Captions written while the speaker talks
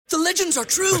The legends are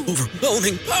true.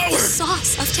 Overwhelming power!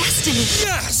 Sauce of destiny.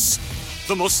 Yes!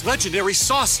 The most legendary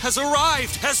sauce has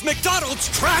arrived as McDonald's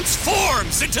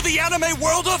transforms into the anime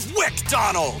world of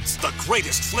WickDonald's. The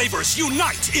greatest flavors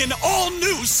unite in all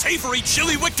new savory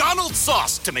chili McDonald's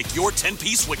sauce to make your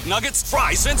 10-piece Wick Nuggets,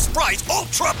 fries, and Sprite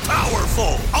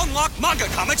ultra-powerful. Unlock manga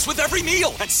comics with every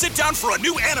meal and sit down for a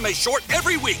new anime short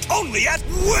every week only at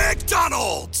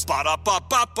WickDonald's.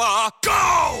 Ba-da-ba-ba-ba,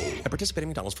 go! At participating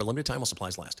McDonald's for a limited time while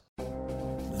supplies last.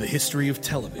 The history of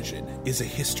television is a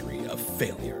history of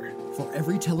failure. For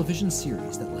every television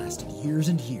series that lasted years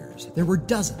and years, there were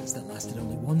dozens that lasted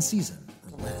only one season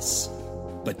or less.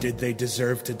 But did they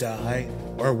deserve to die?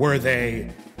 Or were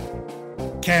they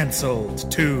canceled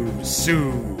too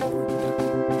soon?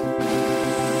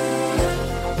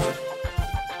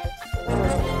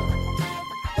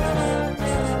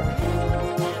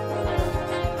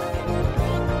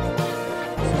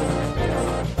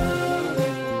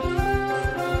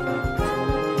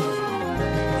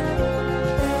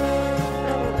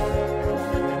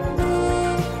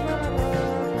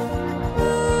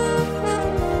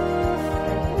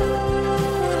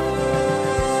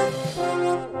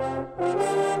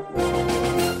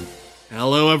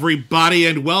 Hello, everybody,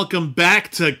 and welcome back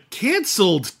to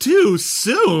Canceled Too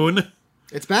Soon.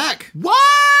 It's back.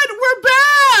 What? We're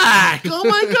back! Oh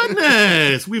my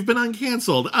goodness! We've been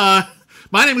uncanceled.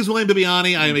 My name is William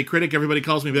Bibiani. I am a critic. Everybody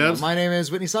calls me Bibs. My name is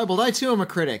Whitney Seibold. I, too, am a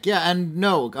critic. Yeah, and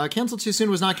no, Canceled Too Soon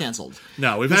was not canceled.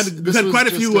 No, we've had quite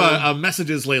a few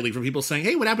messages lately from people saying,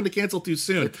 hey, what happened to Canceled Too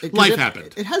Soon? Life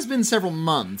happened. It has been several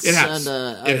months. It has.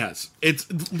 And, it has.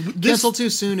 Canceled Too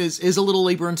Soon is a little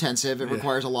labor-intensive. It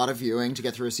requires a lot of viewing to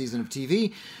get through a season of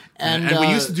TV. And we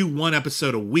used to do one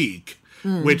episode a week,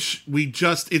 which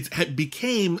it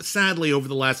became, sadly, over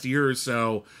the last year or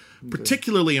so,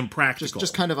 particularly impractical.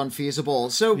 Just kind of unfeasible.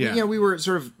 So, we were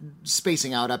sort of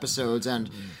spacing out episodes, and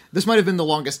this might have been the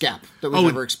longest gap that we've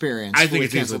ever experienced. I think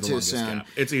it's easily the longest gap.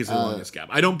 It's easily the longest gap.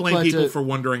 I don't blame people for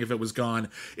wondering if it was gone.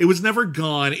 It was never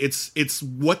gone. It's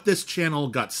what this channel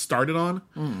got started on,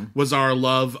 was our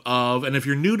love of, and if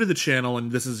you're new to the channel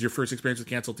and this is your first experience with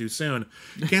Cancel Too Soon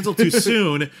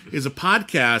is a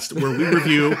podcast where we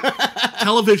review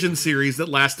television series that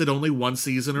lasted only one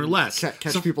season or less.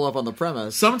 Catch people up on the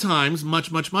premise. Sometimes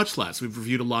much less. We've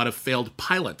reviewed a lot of failed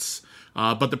pilots.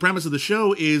 But the premise of the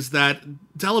show is that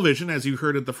television, as you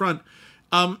heard at the front,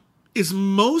 is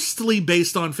mostly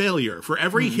based on failure. For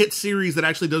every hit series that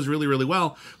actually does really, really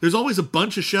well, there's always a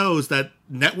bunch of shows that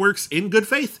networks, in good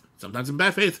faith, sometimes in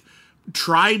bad faith,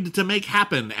 tried to make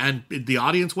happen, and the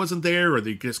audience wasn't there, or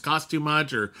they just cost too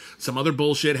much, or some other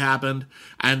bullshit happened,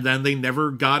 and then they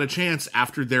never got a chance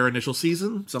after their initial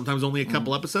season, sometimes only a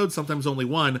couple episodes, sometimes only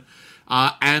one.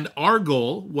 And our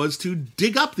goal was to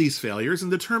dig up these failures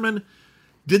and determine,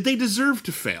 did they deserve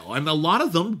to fail? And a lot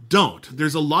of them don't.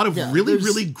 There's a lot of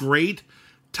really great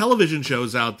television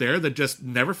shows out there that just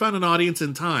never found an audience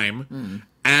in time,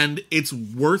 and it's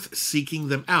worth seeking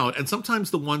them out. And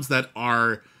sometimes the ones that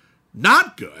are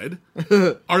not good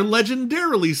are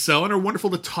legendarily so and are wonderful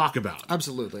to talk about.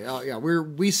 Absolutely.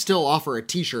 We still offer a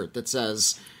t-shirt that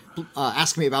says,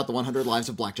 ask me about the 100 Lives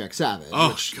of Blackjack Savage,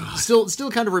 which God.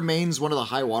 still kind of remains one of the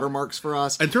high watermarks for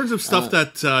us. In terms of stuff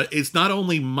that is not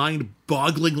only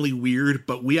mind-bogglingly weird,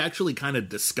 but we actually kind of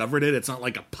discovered it. It's not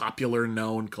like a popular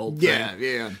known cult thing.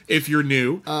 Yeah. If you're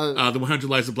new, the 100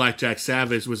 Lives of Blackjack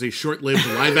Savage was a short-lived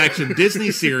live-action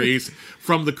Disney series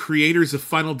from the creators of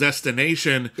Final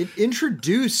Destination. It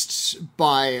introduced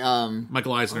by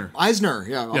Michael Eisner.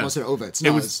 Almost said Ovitz.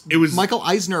 No, it was Michael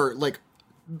Eisner,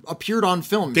 appeared on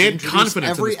film. They had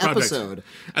confidence every in this project. episode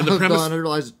And the premise, 100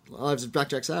 Lives of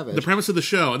Blackjack Savage. The premise of the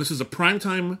show, and this is a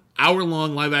primetime,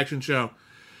 hour-long live-action show,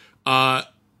 Donald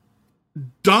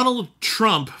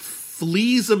Trump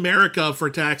flees America for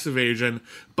tax evasion,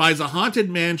 buys a haunted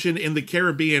mansion in the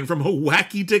Caribbean from a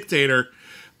wacky dictator,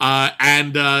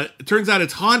 and it turns out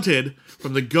it's haunted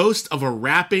from the ghost of a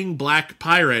rapping black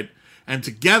pirate, and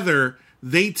together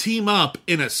they team up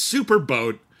in a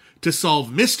superboat to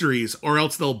solve mysteries, or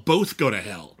else they'll both go to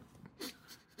hell.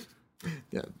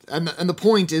 Yeah, and the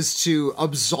point is to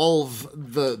absolve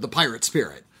the pirate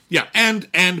spirit. Yeah,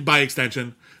 and by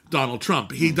extension, Donald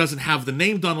Trump. He doesn't have the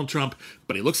name Donald Trump,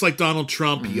 but he looks like Donald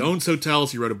Trump. He owns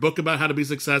hotels. He wrote a book about how to be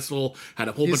successful. Had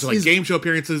a whole bunch of game show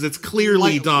appearances. It's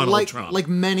clearly Donald Trump. Like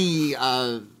many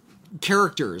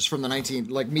characters from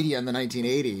the media in the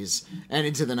 1980s and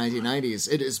into the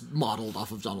 1990s, it is modeled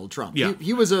off of Donald Trump. Yeah.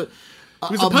 He was a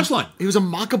punchline. He was a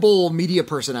mockable media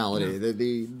personality. Yeah.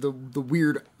 The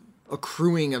weird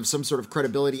accruing of some sort of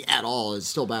credibility at all is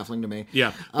still baffling to me.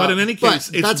 Yeah, but in any case,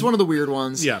 that's one of the weird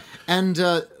ones. Yeah, and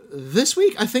This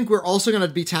week, I think we're also going to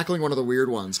be tackling one of the weird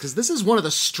ones, because this is one of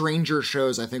the stranger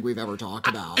shows I think we've ever talked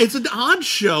about. It's an odd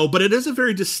show, but it is a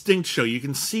very distinct show. You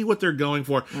can see what they're going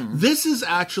for. This is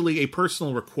actually a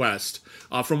personal request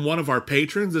from one of our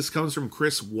patrons. This comes from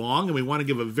Chris Wong, and we want to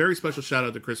give a very special shout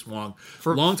out to Chris Wong,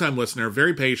 longtime listener,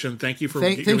 very patient. Thank you for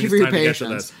thank giving you us for your time to get to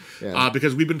patience. this,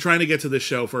 because we've been trying to get to this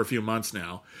show for a few months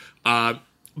now.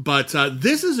 But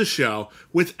this is a show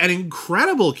with an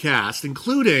incredible cast,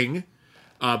 including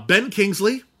Ben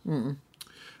Kingsley,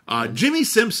 Jimmy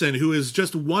Simpson, who is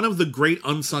just one of the great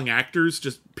unsung actors,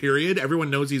 just period. Everyone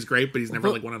knows he's great, but he's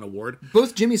never won an award.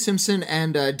 Both Jimmy Simpson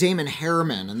and Damon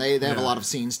Harriman, and they have a lot of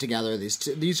scenes together.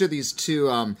 These are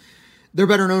two. They're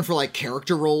better known for like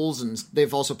character roles, and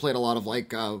they've also played a lot of like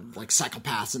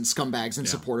psychopaths and scumbags in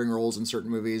supporting roles in certain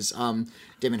movies.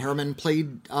 Damon Harriman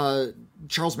played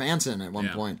Charles Manson at one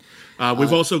point.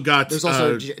 We've also got... There's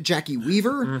also Jackie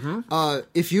Weaver.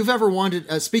 If you've ever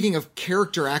wanted... speaking of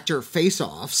character actor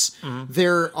face-offs,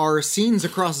 there are scenes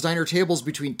across diner tables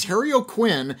between Terry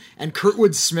O'Quinn and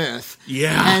Kurtwood Smith.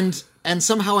 Yeah. And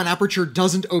somehow an aperture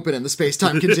doesn't open in the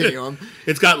space-time continuum.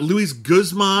 It's got Luis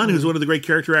Guzman, who's one of the great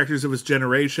character actors of his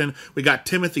generation. We got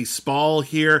Timothy Spall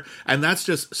here, and that's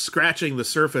just scratching the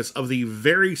surface of the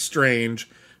very strange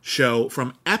show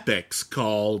from Epix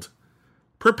called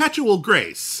Perpetual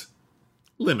Grace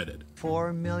Limited.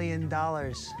 $4 million.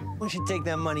 We should take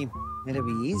that money. It'll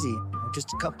be easy. We're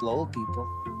just a couple old people.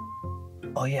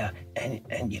 Oh, yeah,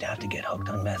 and you'd have to get hooked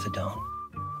on methadone.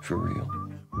 For real?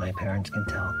 My parents can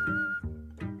tell.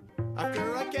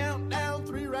 After I count down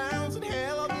 3 rounds in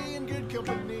hell, I'll be in good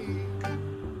company.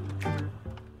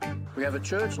 We have a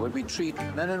church where we treat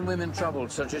men and women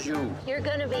troubled such as you. You're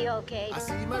gonna be okay. I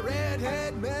see my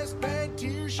redhead, mess bag,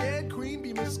 tear shed, queen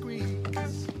bee must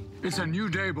squeeze. It's a new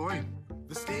day, boy.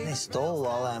 They stole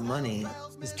all that money.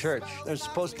 This church, they're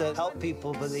supposed to help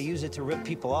people, but they use it to rip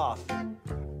people off.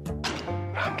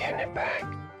 I'm getting it back.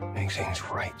 Make things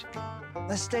right.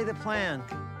 Let's stay the plan.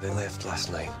 They left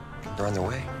last night. They're on their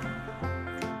way.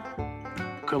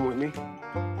 Come with me.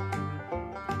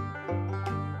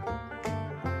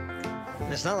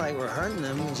 It's not like we're hurting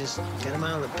them. We just get them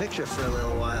out of the picture for a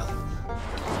little while.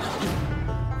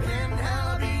 And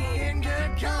I'll be in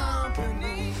good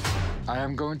company. I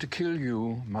am going to kill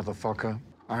you, motherfucker.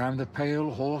 I am the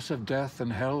pale horse of death,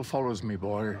 and hell follows me,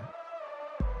 boy.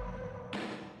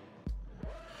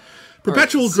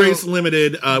 Perpetual Grace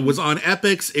Limited was on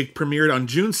Epix. It premiered on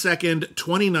June 2nd,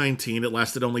 2019. It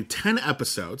lasted only 10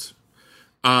 episodes.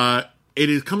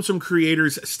 It comes from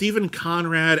creators Stephen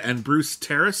Conrad and Bruce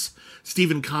Terrace.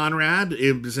 Stephen Conrad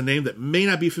is a name that may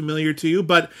not be familiar to you,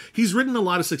 but he's written a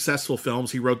lot of successful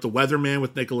films. He wrote The Weatherman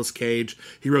with Nicolas Cage.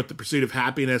 He wrote The Pursuit of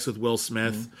Happiness with Will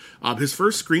Smith. His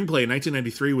first screenplay in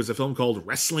 1993 was a film called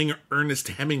Wrestling Ernest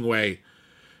Hemingway.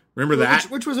 Remember that?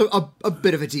 Which was a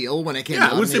bit of a deal when it came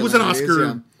out. It was an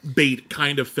Oscar bait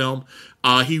kind of film.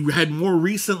 He had more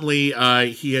recently,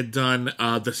 he had done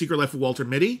The Secret Life of Walter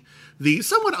Mitty, the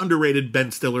somewhat underrated Ben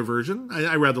Stiller version.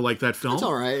 I rather like that film. It's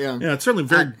all right, yeah. Yeah, it's certainly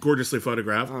very gorgeously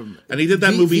photographed. And he did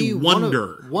that movie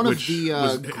Wonder, which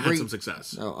had some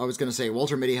success. I was going to say,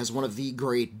 Walter Mitty has one of the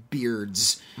great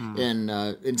beards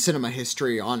in cinema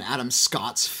history on Adam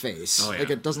Scott's face. Oh, yeah.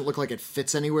 Like, it doesn't look like it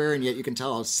fits anywhere, and yet you can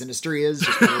tell how sinister he is.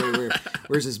 Just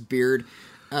where's his beard?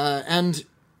 And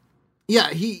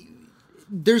yeah,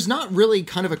 there's not really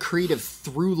kind of a creative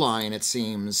through line, it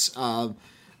seems,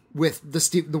 with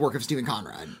the work of Stephen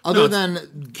Conrad, other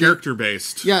than character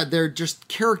based. Yeah, they're just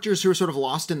characters who are sort of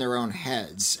lost in their own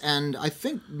heads, and I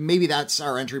think maybe that's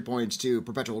our entry point to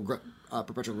Perpetual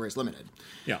Grace Limited.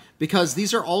 Yeah, because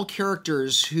these are all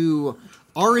characters who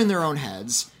are in their own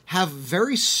heads, have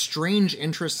very strange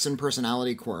interests and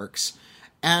personality quirks,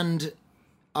 and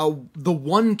the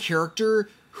one character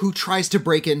who tries to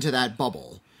break into that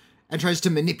bubble and tries to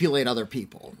manipulate other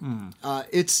people.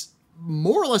 It's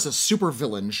more or less a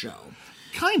supervillain show.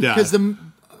 Kind of. Because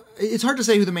it's hard to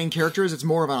say who the main character is. It's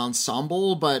more of an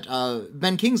ensemble, but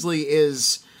Ben Kingsley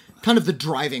is kind of the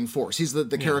driving force. He's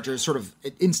the character sort of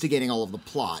instigating all of the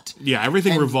plot. Yeah,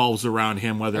 everything revolves around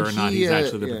him, whether or not he's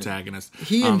actually the protagonist.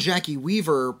 He and Jackie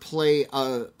Weaver play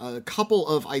a couple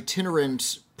of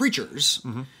itinerant preachers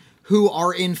who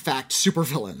are in fact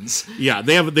supervillains. Yeah,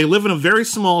 they live in a very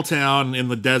small town in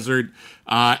the desert,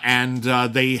 and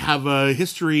they have a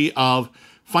history of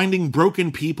finding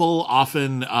broken people,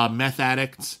 often meth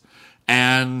addicts,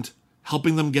 and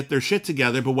helping them get their shit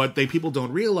together. But what people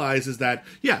don't realize is that,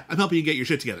 yeah, I'm helping you get your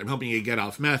shit together. I'm helping you get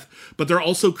off meth. But they're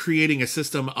also creating a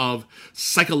system of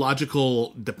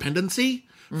psychological dependency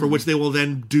for which they will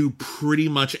then do pretty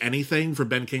much anything for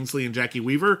Ben Kingsley and Jackie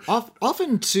Weaver.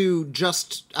 Often to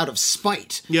just out of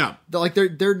spite. Yeah. They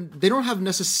don't have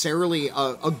necessarily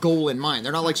a goal in mind.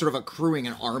 They're not like sort of accruing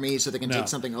an army so they can take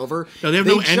something over. No, they have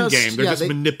no end game. They're just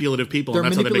manipulative people, and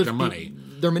that's how they make their money.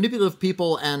 They're manipulative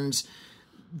people, and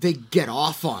they get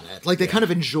off on it. Like, they kind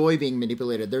of enjoy being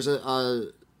manipulated. There's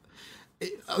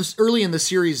early in the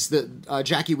series that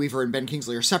Jackie Weaver and Ben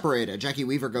Kingsley are separated. Jackie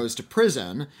Weaver goes to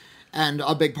prison, and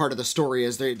a big part of the story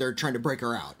is they're trying to break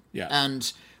her out. Yeah.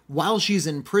 And while she's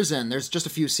in prison, there's just a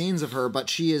few scenes of her, but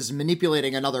she is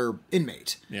manipulating another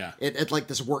inmate. Yeah. At like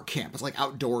this work camp. It's like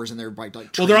outdoors, and they're like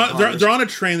well, they're on a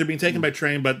train. They're being taken by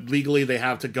train, but legally they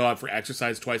have to go out for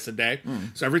exercise twice a day.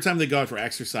 So every time they go out for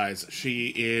exercise,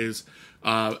 she is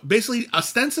basically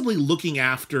ostensibly looking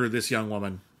after this young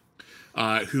woman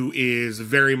who is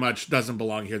very much doesn't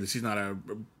belong here. She's not a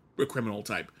criminal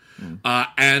type.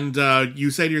 And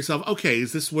you say to yourself, okay,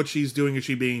 is this what she's doing? Is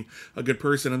she being a good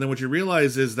person? And then what you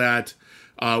realize is that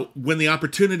when the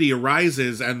opportunity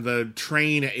arises and the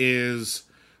train is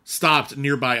stopped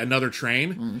nearby another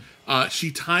train,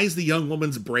 she ties the young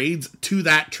woman's braids to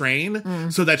that train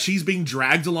so that she's being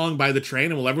dragged along by the train,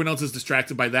 and while everyone else is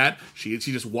distracted by that, she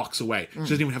just walks away. She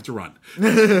doesn't even have to run.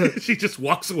 She just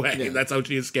walks away. Yeah. That's how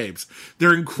she escapes.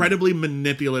 They're incredibly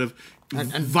manipulative,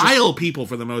 and vile people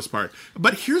for the most part.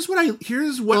 But here's what I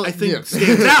think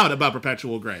stands out about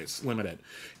Perpetual Grace Limited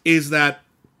is that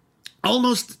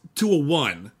almost to a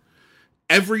one,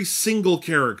 every single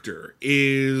character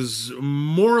is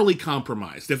morally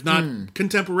compromised, if not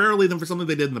contemporarily, then for something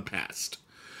they did in the past.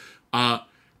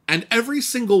 And every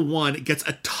single one gets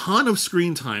a ton of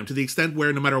screen time to the extent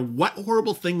where no matter what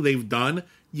horrible thing they've done,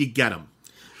 you get them.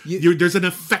 There's an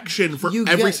affection for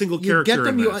every single character. You get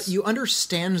them. In this. You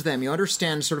understand them. You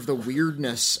understand sort of the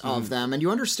weirdness of them, and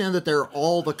you understand that they're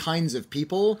all the kinds of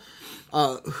people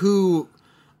who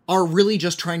are really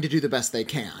just trying to do the best they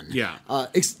can. Yeah.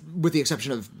 With the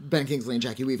exception of Ben Kingsley and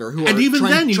Jackie Weaver, who and are even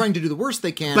trying to do the worst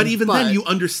they can. But even then, you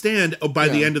understand by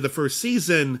the end of the first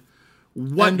season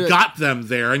what got them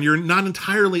there, and you're not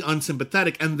entirely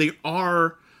unsympathetic. And there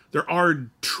are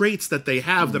traits that they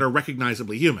have that are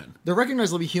recognizably human. They're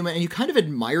recognizably human, and you kind of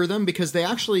admire them because they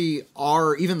actually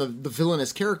are, even the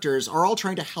villainous characters, are all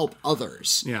trying to help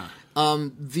others. Yeah.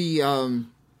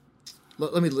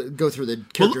 Let me go through the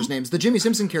characters' names. The Jimmy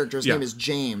Simpson character's name is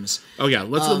James. Oh yeah,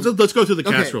 let's go through the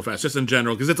cast real fast, just in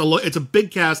general, because it's a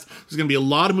big cast. There's going to be a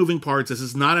lot of moving parts. This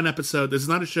is not an episode. This is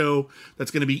not a show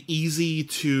that's going to be easy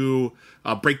to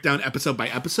break down episode by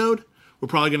episode. We're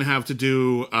probably going to have to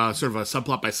do sort of a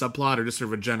subplot by subplot, or just sort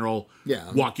of a general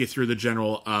walk you through the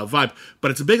general vibe.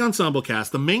 But it's a big ensemble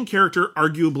cast. The main character,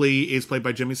 arguably, is played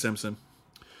by Jimmy Simpson.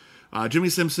 Jimmy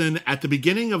Simpson, at the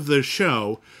beginning of the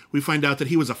show, we find out that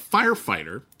he was a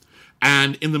firefighter,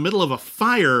 and in the middle of a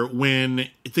fire, when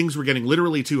things were getting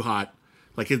literally too hot,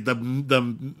 like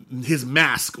his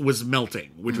mask was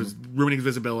melting, which was ruining his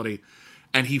visibility,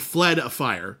 and he fled a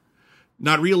fire,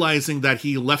 not realizing that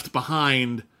he left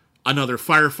behind another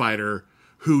firefighter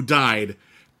who died,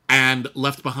 and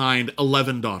left behind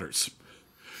 11 daughters.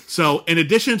 So, in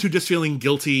addition to just feeling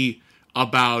guilty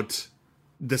about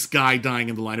this guy dying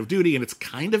in the line of duty, and it's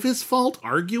kind of his fault,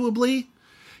 arguably,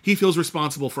 he feels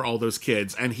responsible for all those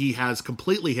kids, and he has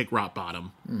completely hit rock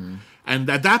bottom. And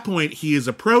at that point, he is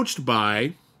approached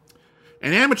by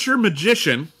an amateur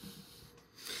magician.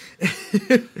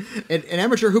 an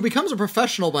amateur who becomes a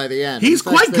professional by the end. He's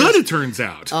quite good, it turns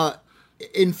out.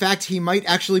 In fact, he might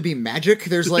actually be magic.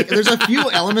 There's a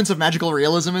few elements of magical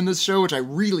realism in this show, which I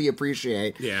really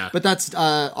appreciate. Yeah. But that's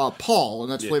Paul,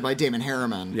 and that's played by Damon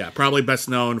Harriman. Yeah, probably best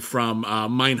known from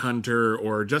Mindhunter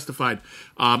or Justified.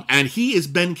 And he is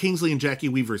Ben Kingsley and Jackie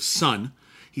Weaver's son.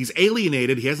 He's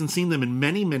alienated. He hasn't seen them in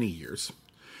many, many years.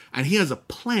 And he has a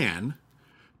plan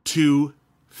to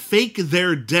fake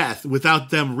their death without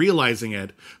them realizing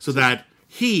it, so that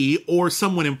he or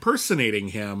someone impersonating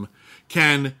him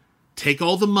can take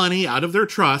all the money out of their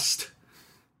trust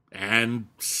and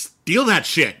steal that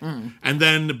shit. And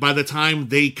then by the time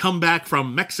they come back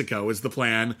from Mexico, is the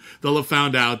plan, they'll have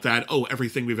found out that,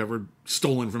 everything we've ever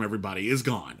stolen from everybody is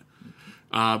gone.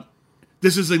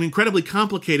 This is an incredibly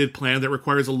complicated plan that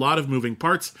requires a lot of moving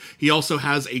parts. He also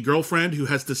has a girlfriend who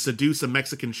has to seduce a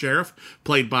Mexican sheriff,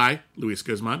 played by Luis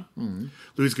Guzman.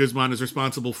 Luis Guzman is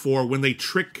responsible for when they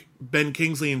trick Ben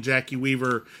Kingsley and Jackie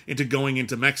Weaver into going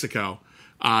into Mexico.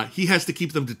 he has to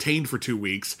keep them detained for 2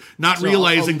 weeks, not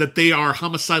realizing that they are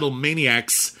homicidal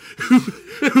maniacs who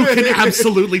can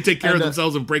absolutely take care of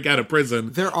themselves and break out of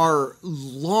prison. There are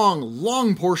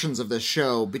long portions of this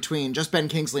show between just Ben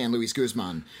Kingsley and Luis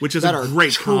Guzman, which is that a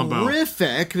great combo.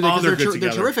 Terrific. Oh, They're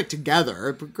terrific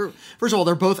together. First of all,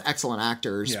 they're both excellent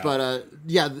actors, but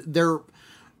they're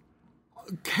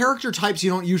character types you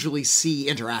don't usually see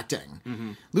interacting.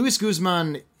 Mm-hmm. Luis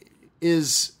Guzman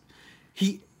is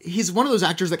he's one of those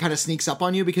actors that kind of sneaks up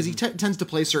on you because he tends to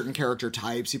play certain character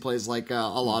types. He plays like a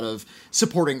lot of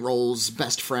supporting roles,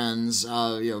 best friends,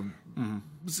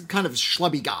 kind of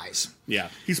schlubby guys. Yeah,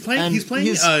 he's playing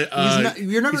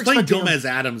you're never he's playing expecting Gomez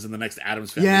Adams in the next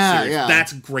Addams Family Yeah, series. yeah.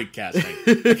 That's great casting.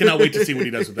 I cannot wait to see what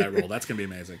he does with that role. That's gonna be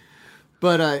amazing.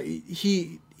 But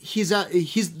he's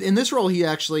in this role. He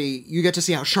actually, you get to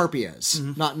see how sharp he is,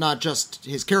 not just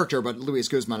his character, but Luis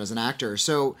Guzman as an actor.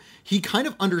 So he kind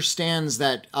of understands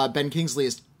that Ben Kingsley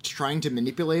is trying to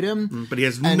manipulate him, but he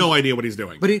has no idea what he's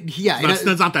doing. But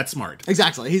that's not that smart.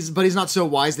 Exactly. He's not so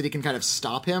wise that he can kind of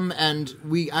stop him. And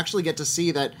we actually get to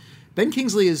see that Ben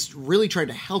Kingsley is really trying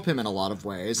to help him in a lot of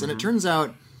ways. And it turns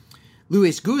out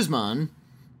Luis Guzman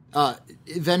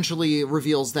eventually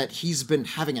reveals that he's been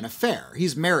having an affair.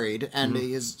 He's married, and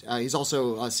he's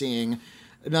also seeing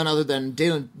none other than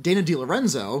Dana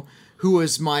DiLorenzo, who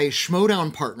was my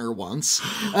Schmodown partner once.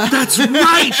 That's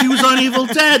right! She was on Evil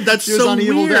Dead! That's she was so on weird!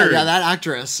 Evil Dead. Yeah, that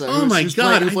actress. Oh my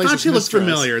god, I thought she looked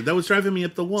familiar. That was driving me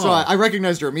up the wall. So I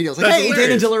recognized her immediately. I was like, hey,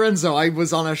 Dana DiLorenzo! I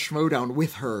was on a Schmodown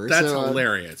with her. That's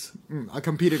hilarious. I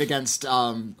competed against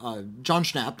John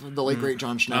Schnapp, the late great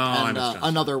John Schnapp, and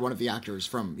another one of the actors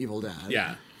from Evil Dead.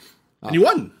 Yeah. And you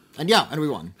won! And we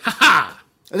won. Ha ha!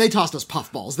 They tossed us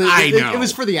puffballs. I know. It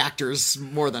was for the actors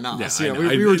more than us. Yeah,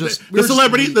 we were just the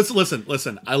celebrity.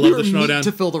 Listen. I love the Schmodown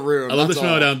to fill the room. I love the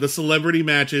Schmodown. The celebrity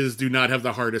matches do not have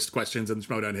the hardest questions in the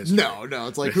Schmodown history. No.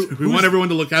 It's like we want everyone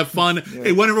to have fun. Yeah.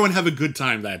 We want everyone to have a good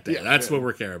time that day. That's what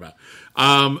we care about.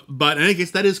 But in any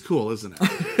case, that is cool, isn't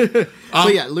it?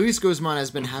 So Luis Guzman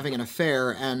has been having an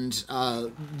affair, and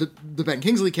the Ben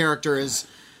Kingsley character is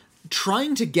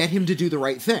trying to get him to do the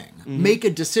right thing. Make a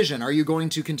decision. Are you going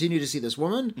to continue to see this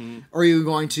woman? Or are you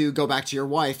going to go back to your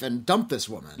wife and dump this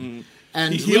woman?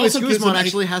 And Luis Guzman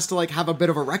actually has to have a bit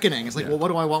of a reckoning. It's like, well, what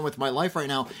do I want with my life right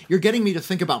now? You're getting me to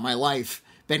think about my life,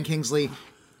 Ben Kingsley,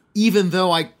 even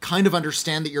though I kind of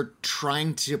understand that you're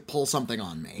trying to pull something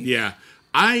on me. Yeah.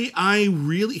 I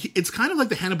really... It's kind of like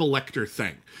the Hannibal Lecter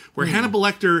thing, where Hannibal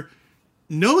Lecter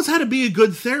knows how to be a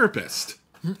good therapist.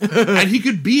 And he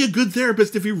could be a good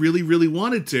therapist if he really, really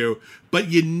wanted to, but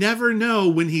you never know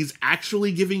when he's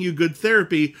actually giving you good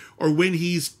therapy or when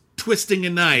he's twisting a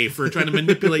knife or trying to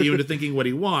manipulate you into thinking what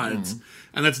he wants.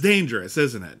 And that's dangerous,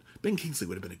 isn't it? Ben Kingsley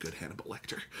would have been a good Hannibal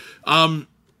Lecter.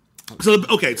 So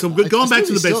going back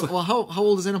to the base. Well, how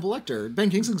old is Hannibal Lecter?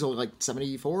 Ben Kingsley's only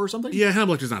 74 or something? Yeah,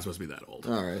 Hannibal Lecter's not supposed to be that old.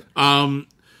 All right.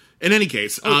 In any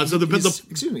case,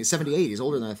 excuse me, 78. He's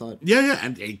older than I thought. Yeah,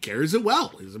 and he carries it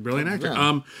well. He's a brilliant actor.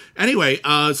 Yeah. Anyway,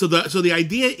 so the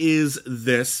idea is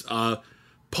this: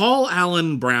 Paul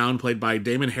Allen Brown, played by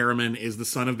Damon Harriman, is the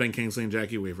son of Ben Kingsley and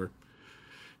Jackie Weaver.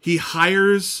 He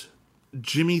hires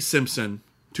Jimmy Simpson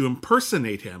to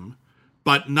impersonate him,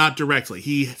 but not directly.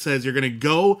 He says, "You're going to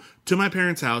go to my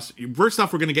parents' house. First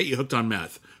off, we're going to get you hooked on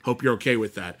meth. Hope you're okay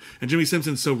with that." And Jimmy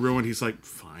Simpson's so ruined, he's like,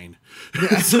 fine.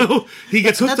 Yeah. So he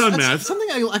gets hooked on meth. Something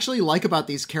I actually like about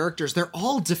these characters, they're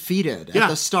all defeated at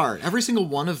the start. Every single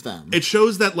one of them. It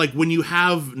shows that when you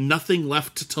have nothing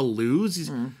left to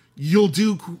lose, you'll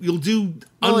do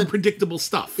unpredictable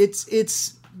stuff.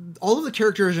 It's all of the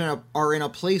characters are in a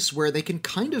place where they can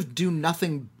kind of do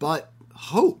nothing but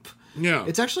hope. Yeah.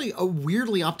 It's actually a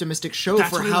weirdly optimistic show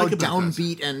for how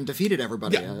downbeat and defeated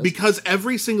everybody is. Because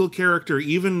every single character,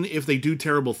 even if they do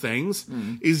terrible things,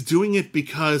 is doing it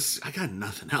because I got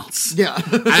nothing else. Yeah.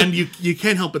 And you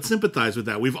can't help but sympathize with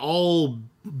that. We've all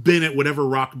been at whatever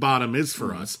rock bottom is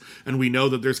for us, and we know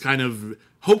that there's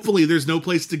hopefully there's no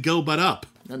place to go but up.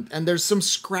 And there's some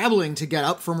scrabbling to get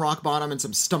up from rock bottom and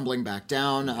some stumbling back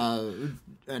down.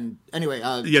 And anyway,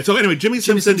 Jimmy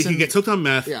Simpson, he gets hooked on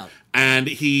meth, and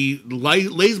he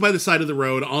lays by the side of the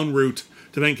road en route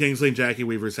to Ben Kingsley and Jackie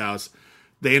Weaver's house.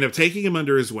 They end up taking him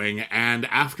under his wing, and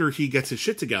after he gets his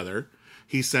shit together,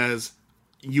 he says,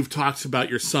 "You've talked about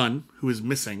your son who is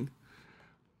missing.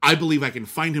 I believe I can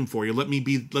find him for you.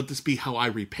 Let this be how I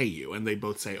repay you." And they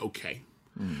both say, "Okay."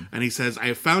 And he says, "I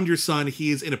have found your son.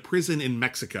 He is in a prison in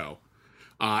Mexico,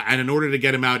 and in order to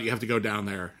get him out, you have to go down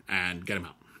there and get him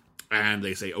out." And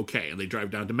they say, okay, and they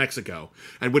drive down to Mexico,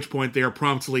 at which point they are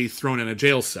promptly thrown in a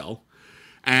jail cell.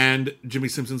 And Jimmy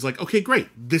Simpson's like, okay, great.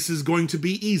 This is going to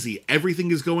be easy.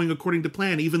 Everything is going according to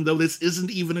plan, even though this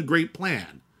isn't even a great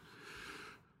plan.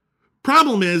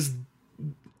 Problem is,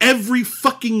 every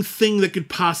fucking thing that could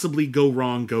possibly go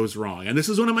wrong goes wrong. And this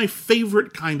is one of my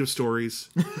favorite kind of stories.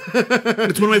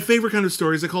 It's one of my favorite kind of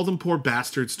stories. I call them poor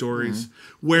bastard stories.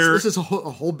 Where this is a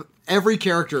whole every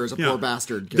character is a poor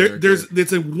bastard character.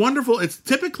 It's a wonderful,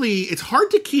 it's hard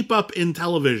to keep up in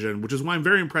television, which is why I'm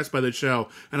very impressed by this show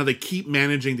and how they keep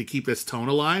managing to keep this tone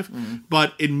alive.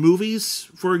 But in movies,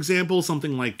 for example,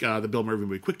 something like the Bill Murray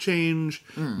movie Quick Change,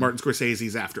 Martin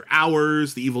Scorsese's After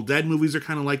Hours, the Evil Dead movies are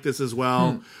kind of like this as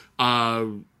well.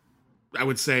 I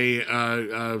would say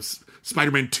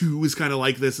Spider-Man 2 is kind of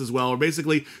like this as well, where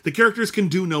basically the characters can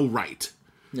do no right.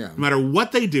 Yeah. No matter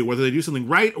what they do, whether they do something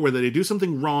right or whether they do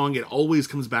something wrong, it always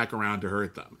comes back around to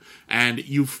hurt them. And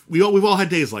we've all had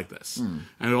days like this, and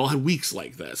we've all had weeks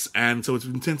like this, and so it's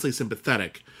intensely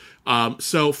sympathetic.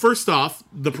 So first off,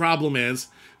 the problem is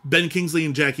Ben Kingsley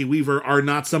and Jackie Weaver are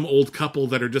not some old couple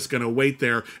that are just going to wait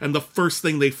there, and the first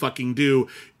thing they fucking do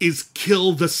is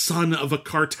kill the son of a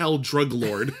cartel drug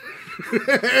lord.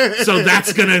 So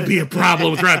that's going to be a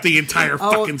problem throughout the entire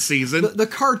fucking season. The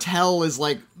cartel is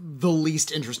like the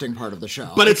least interesting part of the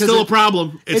show. But it's still a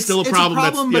problem. It's still a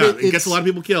problem. It gets a lot of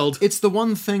people killed. It's the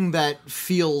one thing that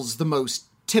feels the most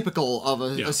typical of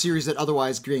a series that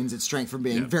otherwise gains its strength from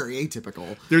being very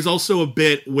atypical. There's also a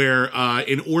bit where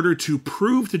in order to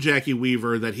prove to Jackie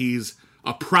Weaver that he's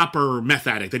a proper meth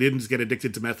addict, they didn't just get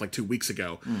addicted to meth like 2 weeks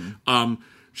ago,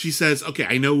 she says, okay,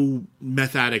 I know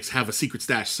meth addicts have a secret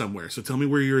stash somewhere, so tell me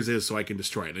where yours is so I can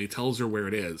destroy it. And he tells her where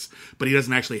it is, but he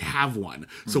doesn't actually have one.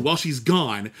 So while she's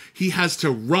gone, he has to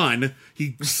run.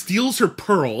 He steals her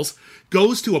pearls,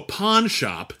 goes to a pawn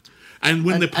shop, and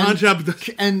when the pawn shop...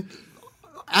 And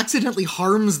accidentally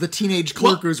harms the teenage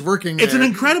clerk who's working there. It's an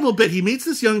incredible bit. He meets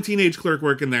this young teenage clerk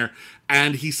working there,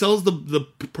 and he sells the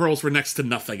pearls for next to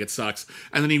nothing. It sucks.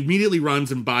 And then he immediately runs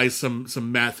and buys some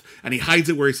meth, and he hides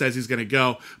it where he says he's going to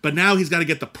go. But now he's got to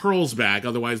get the pearls back,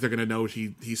 otherwise they're going to know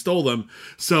he stole them.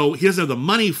 So he doesn't have the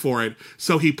money for it.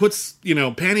 So he puts,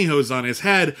 pantyhose on his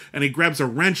head, and he grabs a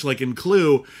wrench like in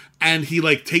Clue, and he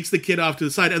takes the kid off to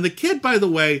the side. And the kid, by the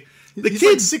way... He's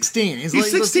like 16. He's like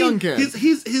 16. This young kid.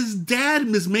 His dad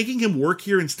is making him work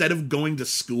here instead of going to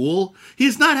school. He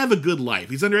does not have a good life.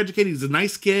 He's undereducated. He's a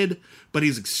nice kid, but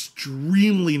he's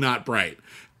extremely not bright.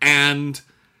 And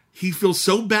he feels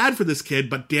so bad for this kid,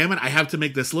 but damn it, I have to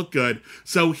make this look good.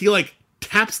 So he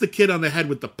taps the kid on the head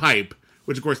with the pipe,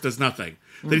 which of course does nothing.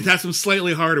 Then he taps him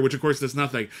slightly harder, which of course does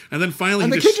nothing. And then finally,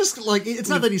 the kid just it's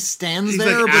not that he stands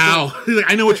there. Like, ow! He's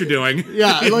like, I know what you're doing.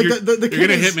 Yeah, you're kid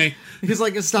gonna hit me. He's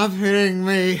like, stop hitting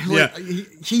me.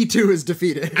 He too is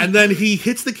defeated. And then he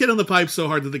hits the kid on the pipe so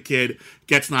hard that the kid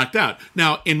gets knocked out.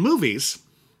 Now, in movies,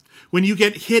 when you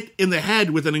get hit in the head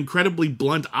with an incredibly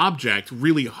blunt object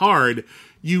really hard,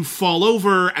 you fall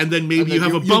over, and then maybe you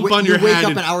have a bump on your head. You wake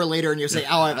up an hour later and you say,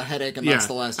 "Oh, I have a headache," and that's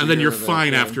the last. And then you're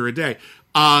fine after a day.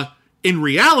 In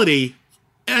reality,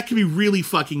 that can be really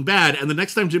fucking bad. And the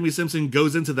next time Jimmy Simpson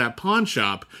goes into that pawn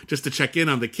shop just to check in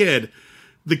on the kid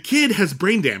has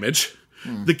brain damage.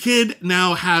 The kid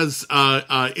now has,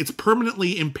 it's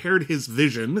permanently impaired his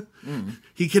vision.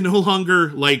 He can no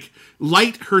longer,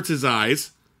 light hurts his eyes.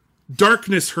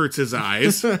 Darkness hurts his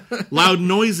eyes. Loud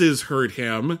noises hurt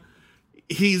him.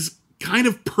 He's kind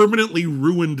of permanently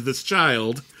ruined this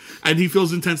child. And he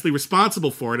feels intensely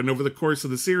responsible for it. And over the course of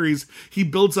the series, he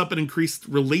builds up an increased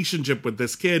relationship with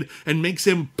this kid and makes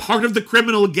him part of the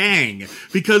criminal gang.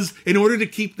 Because in order to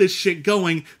keep this shit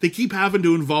going, they keep having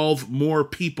to involve more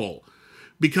people.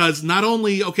 Because not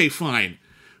only, okay, fine,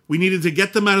 we needed to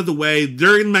get them out of the way.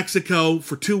 They're in Mexico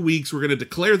for 2 weeks. We're going to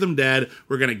declare them dead.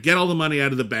 We're going to get all the money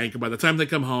out of the bank. And by the time they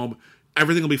come home,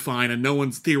 everything will be fine, and no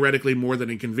one's theoretically more than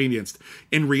inconvenienced.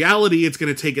 In reality, it's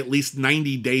going to take at least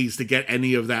 90 days to get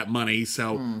any of that money,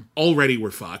 so already we're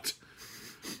fucked.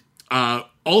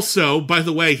 Also, by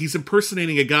the way, he's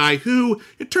impersonating a guy who,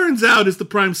 it turns out, is the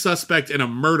prime suspect in a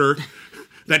murder.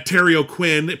 That Terry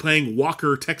O'Quinn playing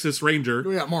Walker, Texas Ranger.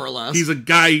 Yeah, more or less. He's a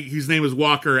guy whose name is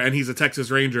Walker, and he's a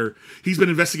Texas Ranger. He's been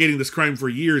investigating this crime for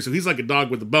years, and he's like a dog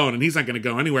with a bone, and he's not going to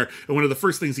go anywhere. And one of the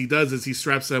first things he does is he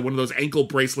straps one of those ankle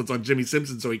bracelets on Jimmy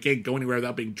Simpson so he can't go anywhere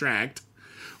without being tracked.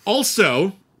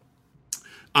 Also,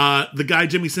 the guy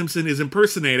Jimmy Simpson is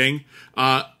impersonating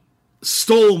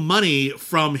stole money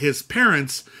from his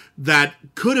parents that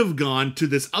could have gone to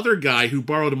this other guy who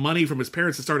borrowed money from his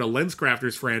parents to start a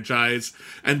LensCrafters franchise,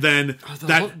 and then I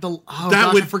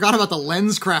forgot about the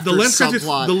LensCrafters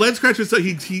subplot. The LensCrafters.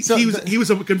 So he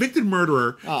was a convicted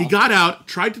murderer. Oh. He got out,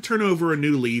 tried to turn over a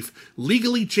new leaf,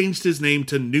 legally changed his name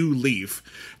to New Leaf,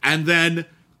 and then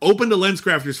opened a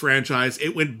LensCrafters franchise.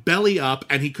 It went belly up,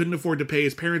 and he couldn't afford to pay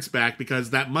his parents back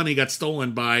because that money got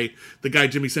stolen by the guy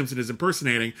Jimmy Simpson is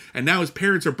impersonating. And now his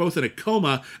parents are both in a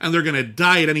coma, and they're going to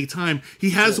die at any time. He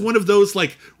has one of those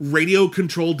like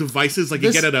radio-controlled devices like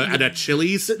you get at a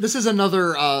Chili's. This is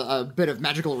another bit of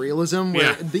magical realism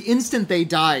where the instant they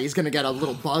die, he's going to get a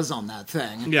little buzz on that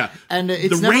thing. Yeah, and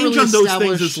it's the never range really on those established.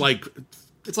 things is like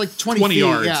it's like 20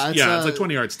 yards. Yeah, it's like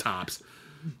 20 yards tops.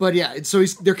 But yeah, so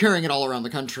they're carrying it all around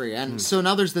the country, and so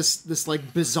now there's this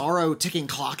like bizarro ticking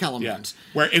clock element.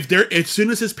 Yeah. Where as soon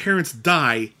as his parents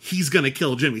die, he's gonna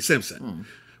kill Jimmy Simpson.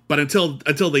 But until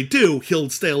they do,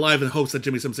 he'll stay alive in hopes that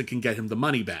Jimmy Simpson can get him the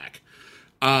money back.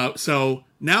 So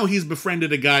now he's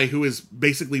befriended a guy who has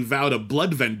basically vowed a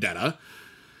blood vendetta.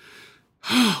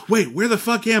 Wait, where the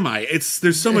fuck am I?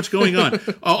 There's so much going on.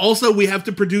 Also, we have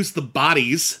to produce the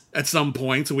bodies at some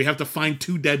point, so we have to find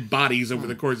 2 dead bodies over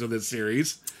the course of this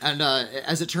series. And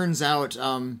as it turns out,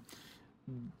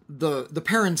 the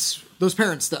parents, those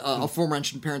parents, the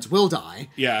aforementioned parents, will die.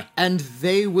 Yeah, and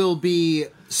they will be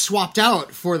swapped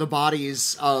out for the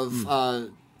bodies of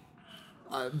the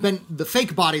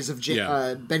fake bodies of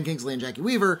Ben Kingsley and Jackie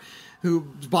Weaver,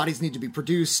 whose bodies need to be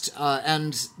produced,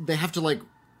 and they have to like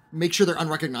make sure they're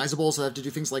unrecognizable, so they have to do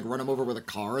things like run them over with a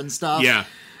car and stuff. Yeah.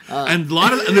 And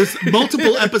there's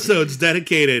multiple episodes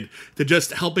dedicated to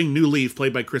just helping New Leaf,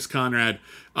 played by Chris Conrad,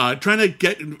 trying to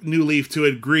get New Leaf to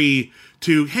agree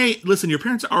to, hey, listen, your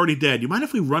parents are already dead. You mind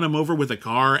if we run them over with a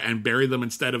car and bury them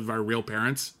instead of our real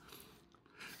parents?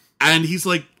 And he's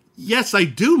like, yes, I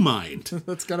do mind.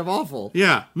 That's kind of awful.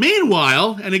 Yeah.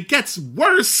 Meanwhile, and it gets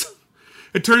worse,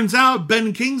 it turns out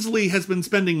Ben Kingsley has been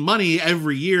spending money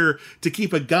every year to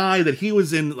keep a guy that he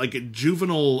was in like a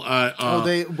juvenile.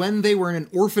 When they were in an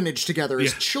orphanage together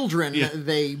as children,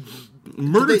 they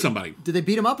murdered somebody. Did they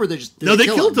beat him up or they just they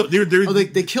killed him?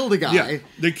 They killed a guy. Yeah,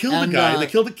 they killed a guy.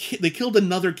 They killed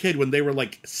another kid when they were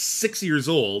like 6 years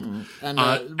old.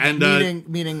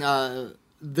 Meaning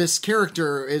this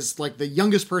character is like the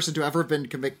youngest person to ever have been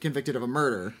convicted of a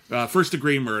murder. First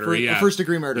degree murder, First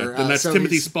degree murder. And that's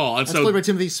Timothy Spall. And that's played by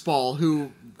Timothy Spall,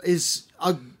 who is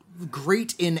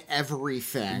great in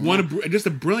everything. Just a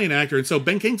brilliant actor. And so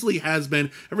Ben Kingsley has been,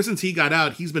 ever since he got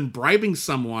out, he's been bribing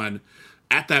someone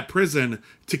at that prison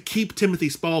to keep Timothy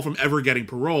Spall from ever getting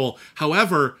parole.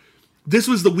 However, this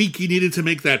was the week he needed to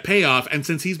make that payoff, and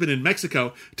since he's been in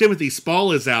Mexico, Timothy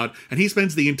Spall is out, and he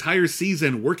spends the entire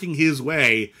season working his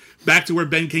way back to where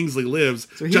Ben Kingsley lives,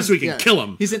 just so he can kill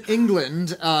him. He's in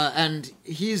England, and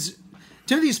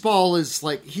Timothy Spall is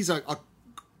like, he's a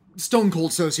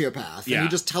stone-cold sociopath, and he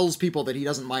just tells people that he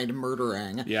doesn't mind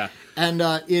murdering. Yeah. And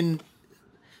in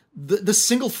the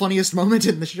single funniest moment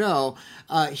in the show,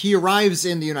 he arrives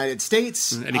in the United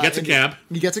States and he gets a cab.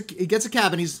 He gets a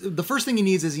cab, and the first thing he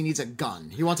needs a gun.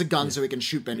 He wants a gun so he can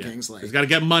shoot Ben Kingsley. He's got to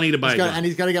get money to buy a gun. And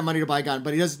he's got to get money to buy a gun,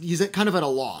 but he's kind of at a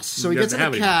loss. So he gets in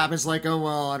a cab and is like, oh,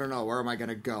 well, I don't know, where am I going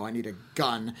to go? I need a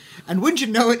gun. And wouldn't you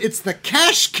know it, it's the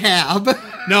Cash Cab.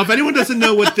 Now, if anyone doesn't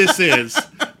know what this is,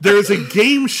 there's a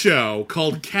game show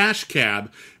called Cash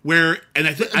Cab where, and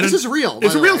this is real.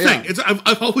 It's a real thing. Yeah.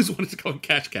 I've always wanted to call it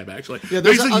Cash Cab, actually. Yeah,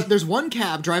 there's one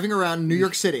cab driving around New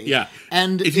York City. Yeah.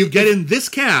 And if you get in this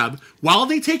cab, while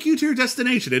they take you to your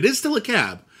destination, it is still a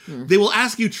cab, they will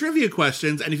ask you trivia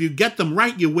questions, and if you get them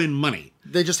right, you win money.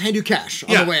 They just hand you cash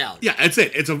on the way out. Yeah, that's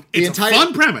it. It's a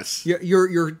fun premise.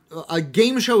 A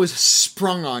game show is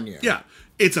sprung on you. Yeah.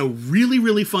 It's a really,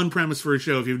 really fun premise for a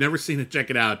show. If you've never seen it, check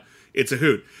it out. It's a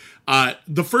hoot.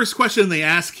 The first question they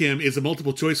ask him is a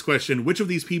multiple choice question. Which of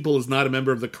these people is not a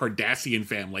member of the Kardashian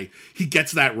family? He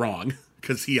gets that wrong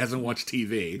because he hasn't watched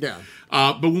TV. Yeah.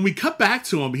 But when we cut back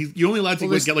to him, you're only allowed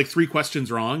to get like 3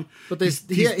 questions wrong. But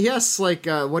he asks like,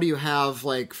 what do you have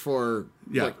like for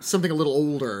like something a little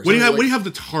older? What do you have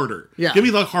that's harder? Yeah. Give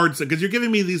me the hard stuff, because you're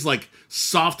giving me these like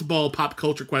softball pop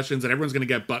culture questions that everyone's going to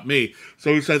get but me.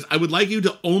 So he says, I would like you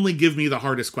to only give me the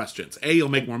hardest questions. A, you'll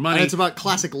make more money. And it's about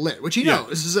classic lit, which he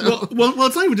knows. Well,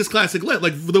 it's not even just classic lit.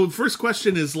 Like the first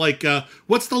question is like,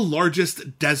 what's the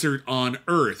largest desert on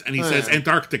Earth? And he says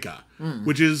Antarctica,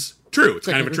 which is true. It's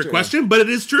kind of a trick question, but it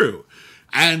is true.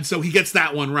 And so he gets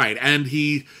that one right. And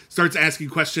he starts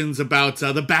asking questions about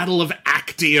the Battle of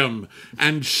Actium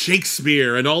and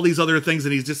Shakespeare and all these other things.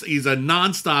 And he's a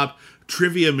nonstop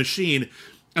trivia machine.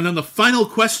 And then the final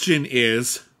question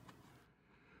is,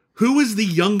 who is the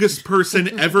youngest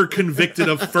person ever convicted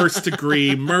of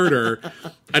first-degree murder?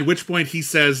 At which point he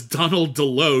says Donald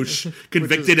Deloche,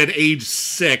 convicted at age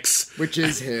 6. Which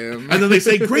is him. And then they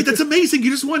say, great, that's amazing.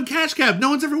 You just won Cash Cab. No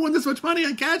one's ever won this much money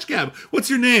on Cash Cab. What's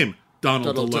your name?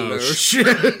 Donald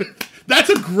Deloche.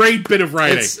 That's a great bit of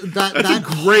writing. That's a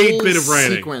great bit of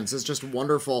writing. Sequence is just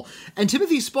wonderful. And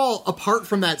Timothy Spall, apart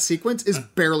from that sequence, is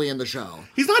barely in the show.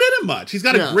 He's not in it much. He's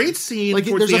got a great scene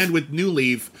towards the end with New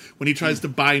Leaf when he tries to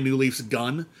buy New Leaf's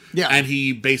gun. Yeah. And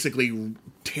he basically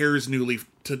tears New Leaf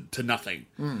to nothing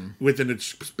within a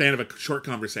span of a short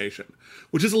conversation,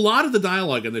 which is a lot of the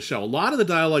dialogue in the show. A lot of the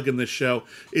dialogue in this show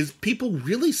is people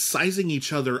really sizing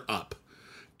each other up.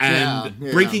 And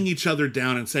breaking each other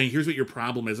down and saying, here's what your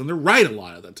problem is. And they're right a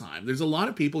lot of the time. There's a lot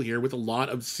of people here with a lot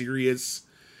of serious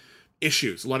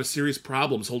issues, a lot of serious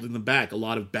problems holding them back, a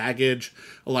lot of baggage,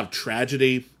 a lot of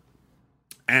tragedy.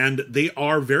 And they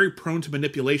are very prone to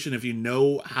manipulation if you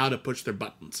know how to push their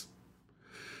buttons.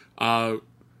 And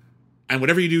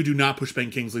whatever you do not push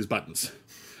Ben Kingsley's buttons.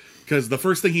 Because the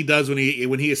first thing he does when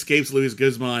he escapes Luis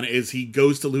Guzman is he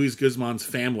goes to Luis Guzman's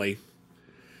family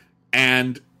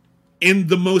and... in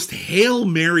the most Hail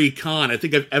Mary con I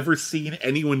think I've ever seen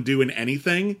anyone do in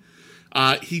anything,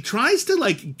 he tries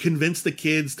to, convince the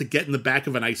kids to get in the back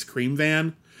of an ice cream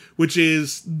van, which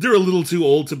is, they're a little too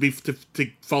old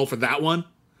to fall for that one.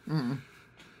 Mm.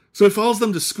 So he follows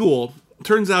them to school.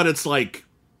 Turns out it's what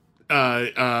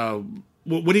do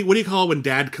you call it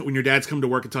when your dads come to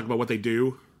work and talk about what they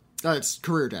do? It's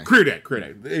career day. Career day.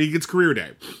 It's career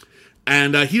day.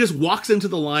 And he just walks into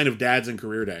the line of dads and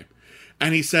career day.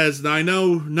 And he says, now I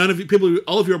know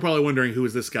all of you are probably wondering, who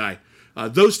is this guy?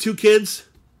 Those two kids,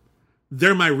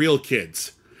 they're my real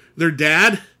kids. Their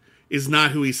dad is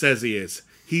not who he says he is.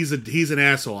 He's an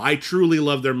asshole. I truly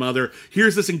love their mother.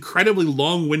 Here's this incredibly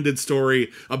long-winded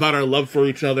story about our love for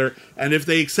each other. And if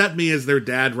they accept me as their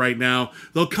dad right now,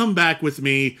 they'll come back with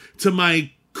me to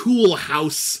my cool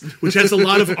house, which has a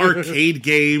lot of arcade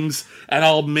games. And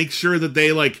I'll make sure that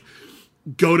they,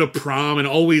 go to prom and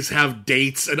always have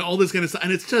dates and all this kind of stuff.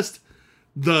 And it's just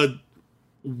the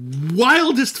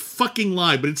wildest fucking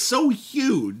lie, but it's so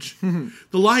huge.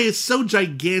 The lie is so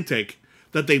gigantic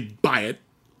that they buy it.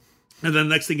 And then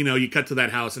the next thing you know, you cut to that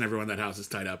house and everyone in that house is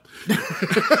tied up.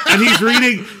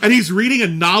 and he's reading a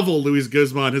novel Luis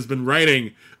Guzman has been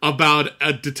writing about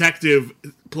a detective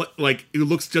who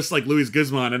looks just like Luis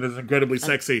Guzman and is incredibly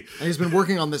sexy. And he's been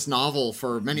working on this novel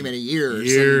for many, many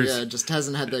years. And, just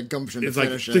hasn't had the gumption to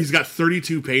finish it. He's got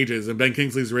 32 pages and Ben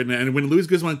Kingsley's written it. And when Luis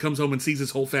Guzman comes home and sees his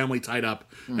whole family tied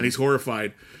up and he's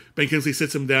horrified, Ben Kingsley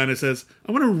sits him down and says,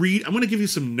 I'm going to give you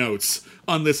some notes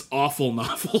on this awful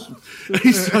novel. And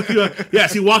he's talking about,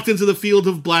 yes, he walked into the field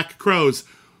of black crows.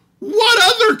 What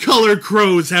other colored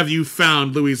crows have you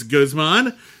found, Luis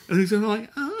Guzman? And he's like,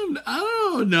 I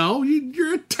don't know.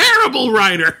 You're a terrible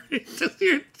writer.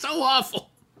 You're so awful.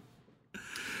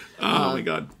 Oh, my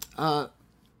God.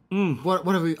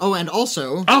 What have we... Oh, and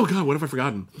also... Oh, God, what have I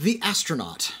forgotten? The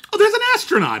astronaut. Oh, there's an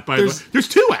astronaut, by the way. There's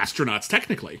two astronauts,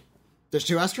 technically. There's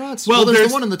two astronauts? Well, there's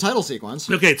the one in the title sequence.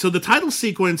 Okay, so the title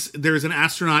sequence, there's an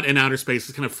astronaut in outer space.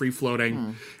 It's kind of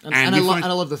free-floating. And I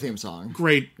love the theme song.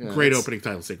 Great opening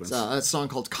title sequence. It's a song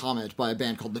called Comet by a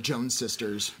band called the Jones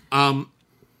Sisters.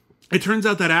 It turns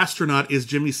out that astronaut is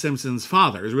Jimmy Simpson's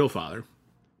father, his real father.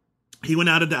 He went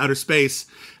out into outer space,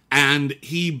 and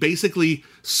he basically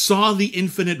saw the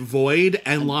infinite void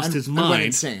and lost his mind. Went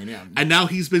insane, yeah. And now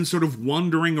he's been sort of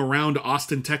wandering around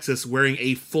Austin, Texas, wearing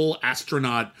a full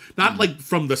astronaut, not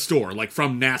from the store,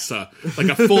 from NASA,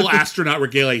 a full astronaut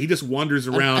regalia. He just wanders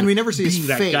around. And we never see his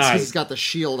face because he's got the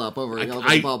shield up over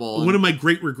the bubble. One of my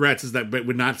great regrets is that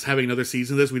with not having another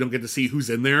season of this, we don't get to see who's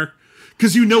in there.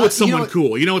 Because it's someone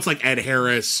cool. It's like Ed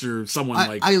Harris or someone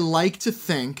I like to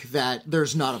think that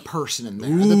there's not a person in there.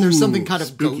 That there's something kind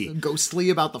of ghostly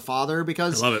about the father.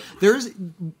 Because I love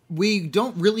it. We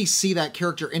don't really see that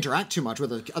character interact too much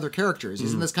with other characters.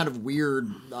 He's in this kind of weird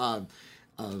sort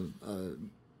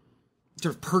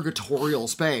of purgatorial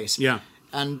space. Yeah.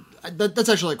 And that's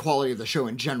actually a quality of the show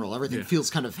in general. Everything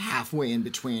feels kind of halfway in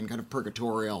between, kind of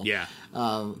purgatorial. Yeah.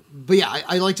 But yeah,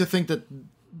 I like to think that...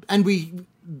 And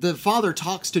the father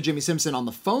talks to Jimmy Simpson on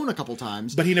the phone a couple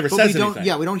times. But he never says anything.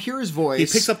 Yeah, we don't hear his voice. He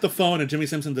picks up the phone and Jimmy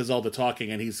Simpson does all the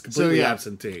talking and he's completely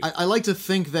absentee. I like to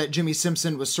think that Jimmy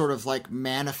Simpson was sort of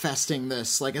manifesting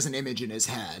this as an image in his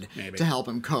head to help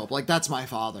him cope. That's my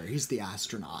father. He's the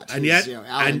astronaut. And yet,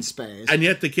 out in space. And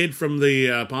yet the kid from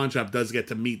the pawn shop does get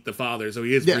to meet the father, so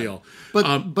he is real.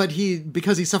 But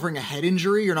because he's suffering a head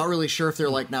injury, you're not really sure if they're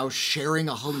now sharing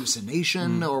a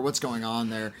hallucination or what's going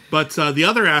on there. But the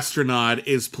other astronaut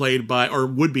is played by, or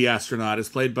would-be astronaut, is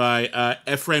played by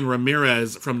Efren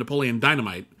Ramirez from Napoleon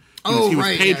Dynamite. He was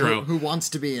right, Pedro, yeah, who wants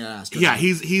to be an astronaut. Yeah, he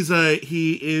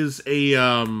is a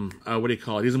what do you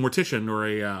call it? He's a mortician or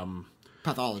a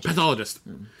pathologist.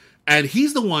 And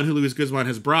he's the one who Luis Guzman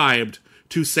has bribed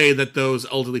to say that those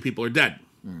elderly people are dead.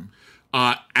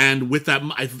 And with that,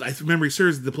 if memory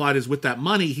serves, the plot is with that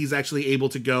money, he's actually able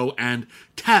to go and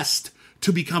test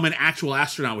to become an actual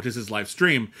astronaut, which is his life's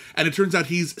dream. And it turns out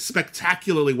he's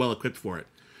spectacularly well equipped for it.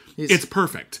 It's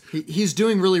perfect. He's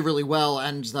doing really, really well,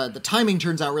 and the timing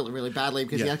turns out really, really badly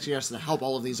because he actually has to help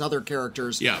all of these other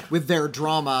characters with their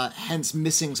drama, hence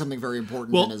missing something very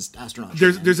important in his astronaut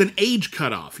training. There's an age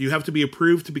cutoff. You have to be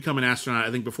approved to become an astronaut,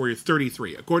 I think, before you're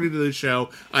 33. According to the show,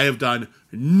 I have done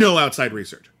no outside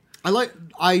research.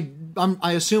 I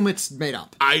assume it's made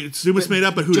up. I assume it's made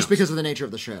up, but who knows? Just because of the nature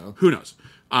of the show. Who knows?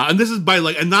 And this is by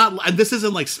and this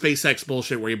isn't like SpaceX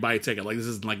bullshit where you buy a ticket. Like, this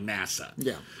isn't like NASA.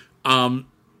 Yeah.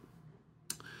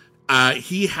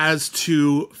 He has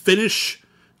to finish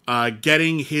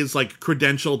getting his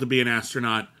credential to be an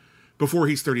astronaut before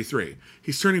he's 33.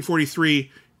 He's turning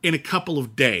 43 in a couple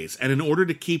of days, and in order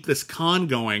to keep this con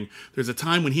going, there's a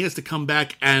time when he has to come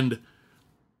back and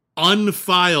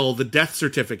unfile the death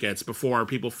certificates before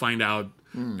people find out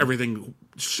everything,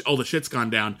 all the shit's gone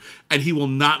down, and he will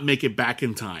not make it back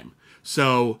in time.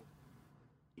 So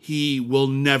he will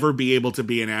never be able to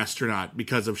be an astronaut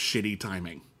because of shitty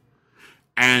timing.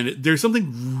 And there's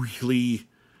something really...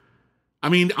 I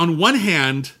mean, on one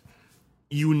hand,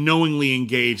 you knowingly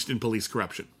engaged in police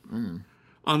corruption.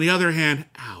 On the other hand,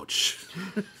 ouch.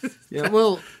 Yeah,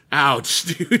 well... ouch,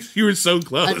 dude. You were so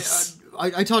close.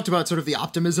 I talked about sort of the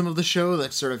optimism of the show,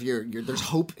 that sort of there's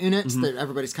hope in it, that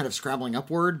everybody's kind of scrambling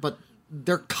upward, but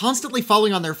they're constantly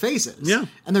falling on their faces. Yeah.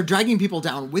 And they're dragging people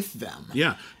down with them.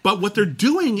 Yeah. But what they're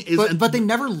doing is... But they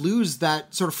never lose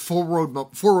that sort of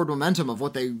forward momentum of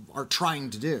what they are trying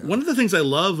to do. One of the things I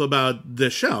love about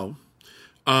this show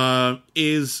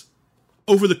is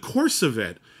over the course of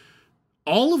it,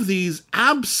 all of these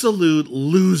absolute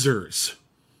losers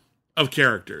of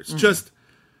characters, just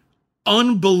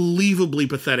unbelievably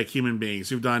pathetic human beings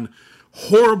who've done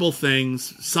horrible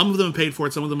things. Some of them have paid for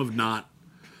it, some of them have not.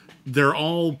 They're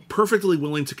all perfectly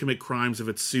willing to commit crimes if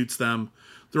it suits them.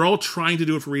 They're all trying to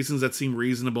do it for reasons that seem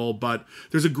reasonable, but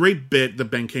there's a great bit that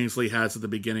Ben Kingsley has at the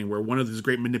beginning where one of his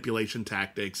great manipulation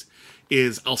tactics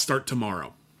is, I'll start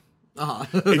tomorrow.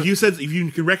 If you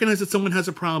can recognize that someone has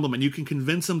a problem and you can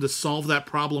convince them to solve that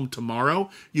problem tomorrow,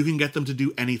 you can get them to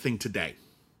do anything today.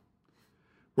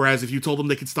 Whereas if you told them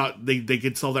they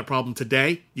could solve that problem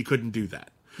today, you couldn't do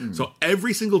that. So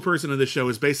every single person in this show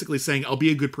is basically saying, I'll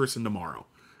be a good person tomorrow.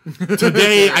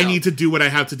 Today, I need to do what I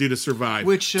have to do to survive.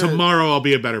 Tomorrow, I'll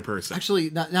be a better person.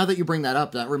 Actually, now that you bring that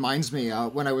up, that reminds me,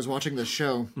 when I was watching this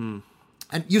show, and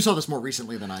you saw this more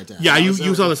recently than I did. Yeah, you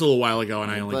saw this a little while ago,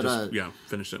 and I only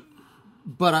finished it.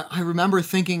 But I remember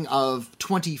thinking of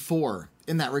 24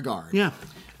 in that regard. Yeah.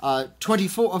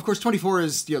 24, of course, 24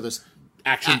 is, this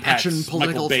action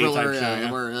political thriller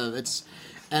where it's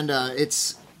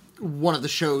one of the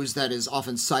shows that is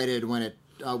often cited when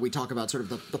we talk about sort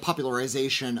of the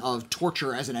popularization of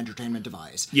torture as an entertainment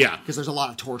device. Yeah. Because there's a lot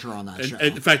of torture on that show.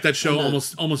 In fact, that show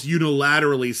almost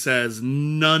unilaterally says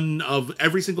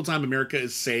every single time America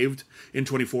is saved in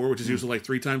 24, which is usually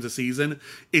 3 times a season,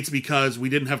 it's because we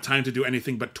didn't have time to do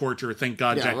anything but torture. Thank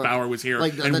God Jack Bauer was here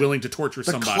and willing to torture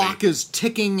somebody. The clock is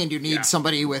ticking and you need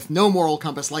somebody with no moral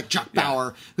compass like Jack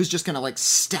Bauer who's just going to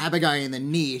stab a guy in the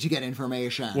knee to get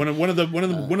information. One of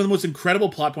the most incredible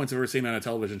plot points I've ever seen on a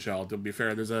television show, to be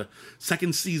fair. There's a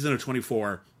second season of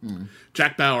 24.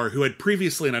 Jack Bauer, who had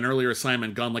previously in an earlier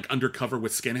assignment gone undercover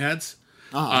with skinheads.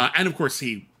 And of course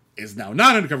he is now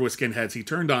not undercover with skinheads. He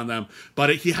turned on them,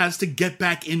 but he has to get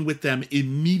back in with them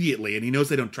immediately, and he knows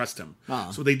they don't trust him.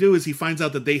 So what they do is he finds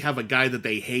out that they have a guy that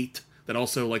they hate that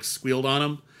also squealed on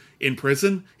him in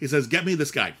prison. He says, get me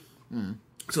this guy.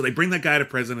 So they bring that guy to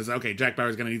prison and say, okay, Jack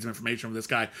Bauer's going to need some information from this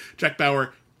guy. Jack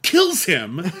Bauer kills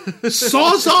him,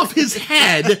 saws off his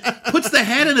head, puts the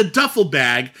head in a duffel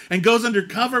bag, and goes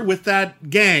undercover with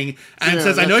that gang and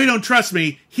says, I know you don't trust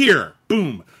me. Here,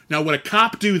 boom. Now, would a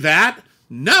cop do that?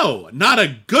 No, not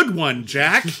a good one,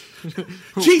 Jack.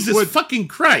 Jesus fucking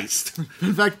Christ.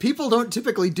 In fact, people don't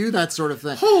typically do that sort of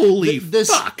thing. Holy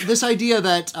fuck. This idea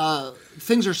that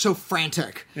things are so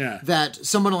frantic that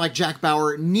someone like Jack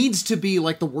Bauer needs to be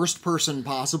the worst person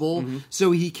possible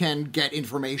so he can get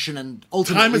information and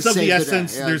ultimately time is of save the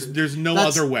essence. day. There's no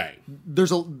other way.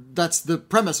 That's the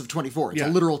premise of 24. It's a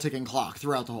literal ticking clock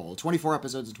throughout the whole 24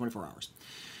 episodes in 24 hours.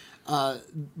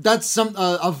 That's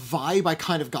a vibe I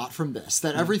kind of got from this,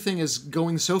 that everything is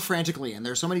going so frantically and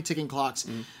there's so many ticking clocks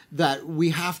that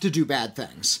we have to do bad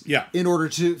things in order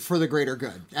for the greater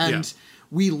good. And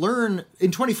we learn,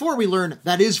 in 24, we learn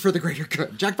that is for the greater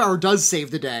good. Jack Bauer does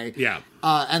save the day. Yeah.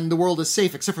 And the world is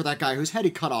safe, except for that guy whose head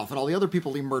he cut off and all the other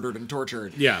people he murdered and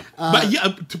tortured. Yeah.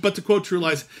 But to quote True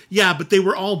Lies, but they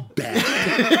were all bad.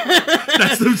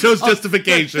 That's the show's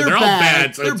justification. They're all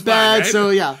bad. So they're it's bad, fine,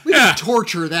 right? so we can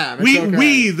torture them. It's okay.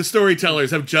 We, the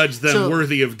storytellers, have judged them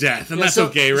worthy of death, and that's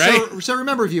okay, right? So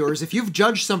remember, viewers, if you've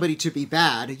judged somebody to be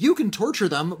bad, you can torture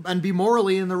them and be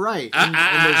morally in the right. And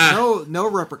there's no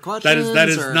repercussions. That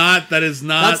is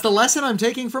not. That's the lesson I'm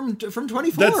taking from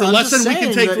 24. That's the lesson we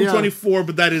can take from 24,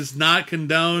 but that is not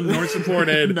condoned nor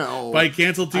supported by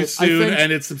Cancel Too Soon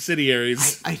and its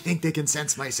subsidiaries. I think they can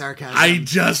sense my sarcasm. I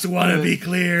just want to be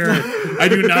clear. I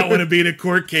do not want to be in a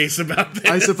court case about this.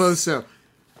 I suppose so.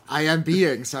 I am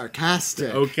being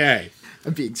sarcastic. Okay.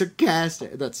 I'm being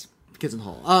sarcastic. That's Kids in the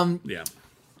Hall. Yeah.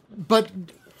 But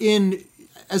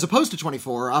as opposed to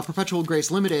 24, Perpetual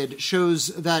Grace Limited shows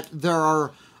that there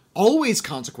are always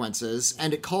consequences,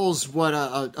 and it calls what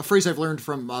a phrase I've learned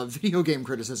from video game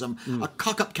criticism, a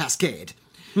cock-up cascade.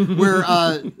 Where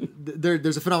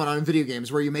there's a phenomenon in video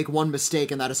games where you make one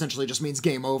mistake and that essentially just means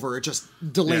game over. It just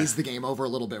delays the game over a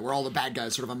little bit, where all the bad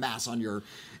guys sort of amass on your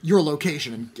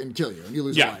location and kill you, and you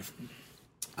lose your life.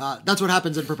 That's what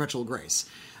happens in Perpetual Grace.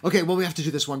 Okay, well, we have to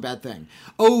do this one bad thing.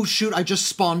 Oh, shoot, I just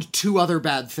spawned 2 other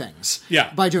bad things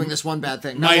by doing this one bad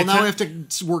thing. Now we have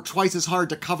to work twice as hard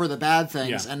to cover the bad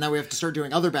things, and now we have to start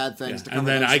doing other bad things to cover and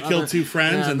then I killed 2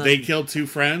 friends, and they killed 2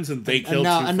 friends, and they killed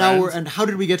 2 friends. And how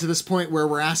did we get to this point where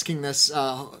we're asking this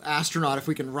astronaut if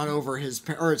we can run over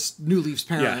it's New Leaf's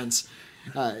parents?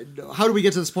 How do we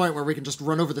get to this point where we can just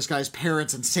run over this guy's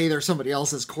parents and say they're somebody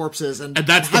else's corpses and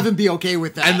have him be okay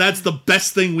with that? And that's the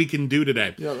best thing we can do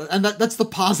today. Yeah, and that's the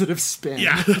positive spin.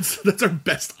 Yeah, that's our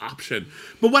best option.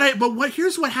 But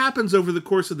here's what happens over the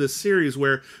course of this series,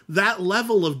 where that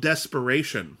level of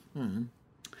desperation,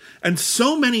 and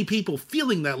so many people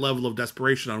feeling that level of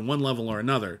desperation on one level or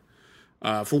another,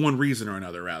 for one reason or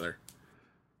another, rather,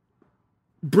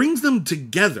 brings them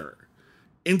together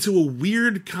into a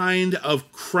weird kind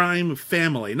of crime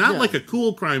family. Not like a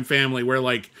cool crime family where,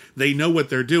 like, they know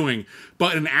what they're doing,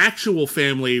 but an actual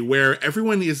family where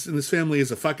everyone in this family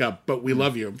is a fuck-up, but we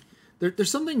love you.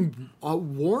 There's something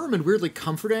warm and weirdly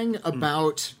comforting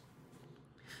about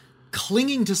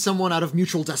clinging to someone out of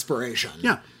mutual desperation.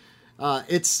 Yeah.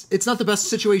 It's not the best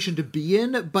situation to be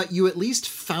in, but you at least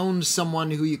found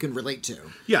someone who you can relate to.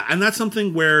 Yeah, and that's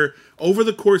something where, over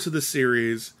the course of the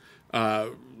series,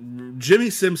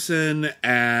 Jimmy Simpson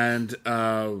and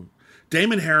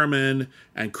Damon Harriman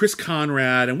and Chris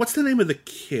Conrad, and what's the name of the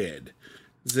kid?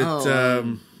 Is it?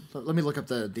 Let me look up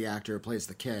the actor who plays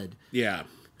the kid. Yeah,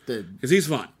 because he's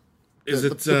fun. Is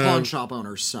it the pawn shop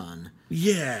owner's son?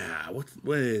 Yeah.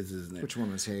 What is his name? Which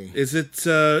one was he? Is it?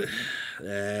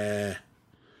 I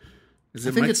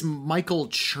think it's Michael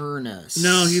Chernus.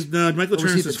 No, Michael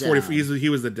Chernus is 44. He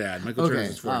was the dad. Michael Chernus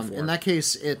is 44. In that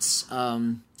case, it's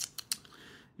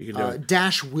you can do it.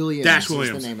 Dash Williams is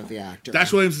the name of the actor.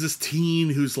 Dash Williams is this teen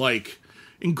who's like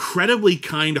incredibly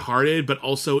kind-hearted, but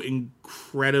also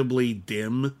incredibly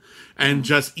dim and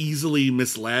just easily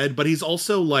misled. But he's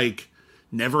also like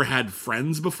never had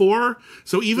friends before.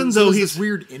 So even though he's this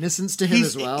weird innocence to him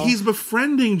as well, he's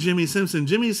befriending Jimmy Simpson.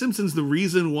 Jimmy Simpson's the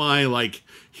reason why like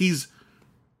he's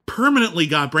permanently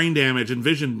got brain damage and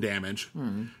vision damage.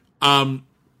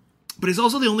 But he's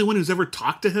also the only one who's ever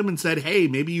talked to him and said, hey,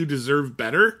 maybe you deserve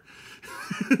better.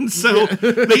 And so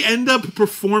they end up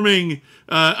performing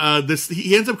this.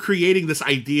 He ends up creating this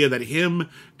idea that him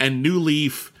and New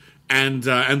Leaf and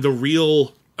the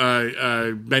real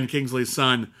Ben Kingsley's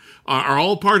son are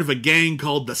all part of a gang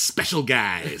called the Special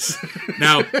Guys.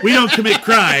 Now, we don't commit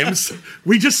crimes.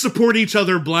 We just support each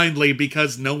other blindly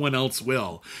because no one else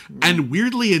will. And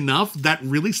weirdly enough, that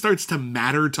really starts to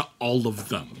matter to all of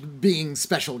them. Being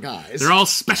special guys. They're all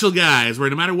special guys, where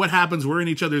no matter what happens, we're in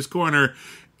each other's corner,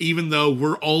 even though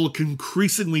we're all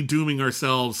increasingly dooming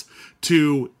ourselves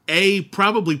to A,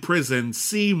 probably prison,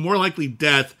 C, more likely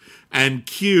death, and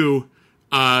Q,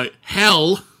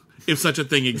 hell, if such a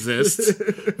thing exists,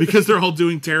 because they're all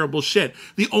doing terrible shit.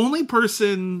 The only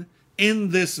person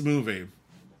in this movie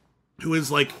who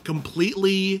is like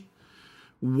completely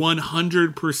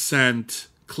 100%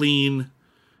 clean,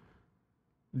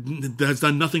 has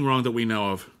done nothing wrong that we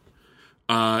know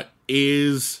of,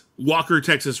 is Walker,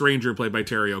 Texas Ranger, played by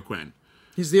Terry O'Quinn.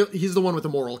 He's the one with the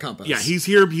moral compass. Yeah, he's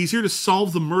here to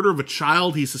solve the murder of a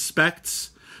child he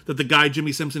suspects that the guy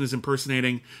Jimmy Simpson is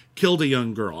impersonating killed a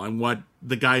young girl. And what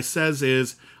the guy says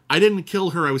is, I didn't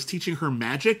kill her, I was teaching her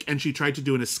magic, and she tried to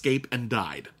do an escape and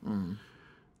died.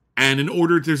 And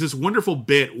there's this wonderful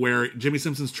bit where Jimmy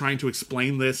Simpson's trying to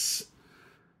explain this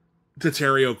to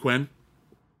Terry O'Quinn.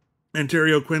 And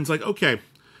Terry O'Quinn's like, okay,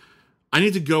 I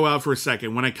need to go out for a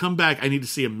second. When I come back, I need to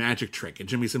see a magic trick. And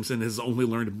Jimmy Simpson has only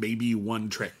learned maybe one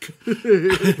trick.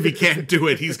 If he can't do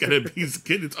it,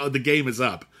 the game is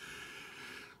up.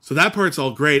 So that part's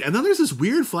all great. And then there's this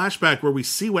weird flashback where we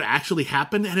see what actually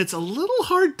happened, and it's a little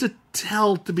hard to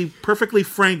tell, to be perfectly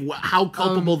frank, how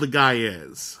culpable the guy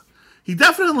is. He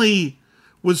definitely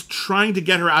was trying to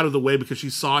get her out of the way because she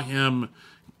saw him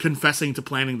confessing to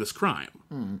planning this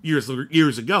crime years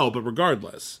ago, but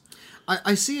regardless.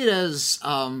 I see it as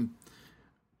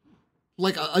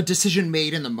like a decision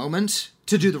made in the moment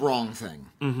to do the wrong thing.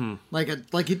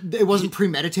 It wasn't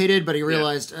premeditated, but he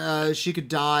realized she could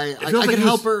die. I could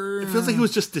help her. It feels like he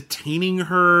was just detaining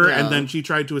her, and then she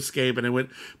tried to escape, and it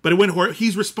went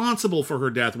he's responsible for her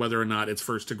death, whether or not it's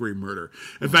first-degree murder.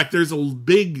 In fact, there's a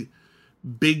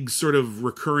big sort of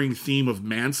recurring theme of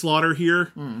manslaughter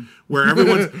here, where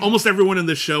almost everyone in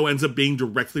this show ends up being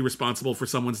directly responsible for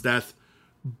someone's death,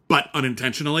 but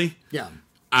unintentionally. Yeah.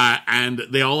 And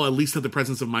they all at least have the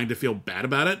presence of mind to feel bad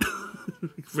about it.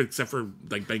 Except for,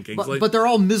 like, Ben Kingsley. But they're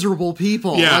all miserable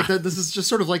people. Yeah. Like, this is just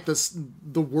sort of like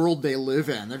the world they live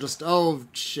in. They're just, oh,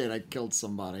 shit, I killed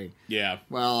somebody. Yeah.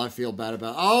 Well, I feel bad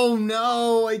about oh,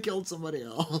 no, I killed somebody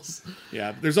else.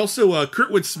 Yeah. There's also,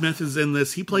 Kurtwood Smith is in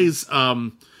this. He plays,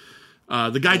 the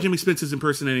guy Jimmy Smith is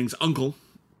impersonating's uncle.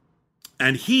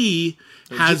 And he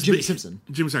has Jimmy Simpson.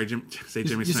 Jimmy Smith. You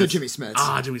said Jimmy Smith.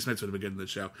 Jimmy Smith would have been good in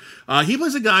this show. He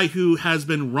plays a guy who has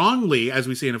been wrongly, as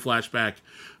we see in a flashback,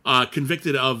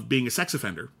 convicted of being a sex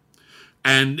offender.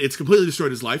 And it's completely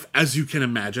destroyed his life, as you can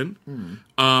imagine.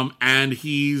 And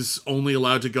he's only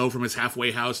allowed to go from his halfway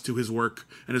house to his work,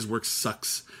 and his work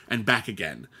sucks, and back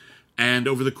again. And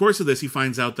over the course of this, he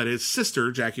finds out that his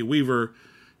sister, Jackie Weaver,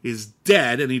 is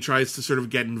dead, and he tries to sort of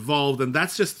get involved, and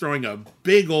that's just throwing a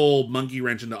big old monkey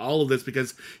wrench into all of this,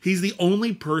 because he's the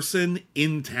only person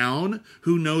in town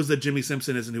who knows that Jimmy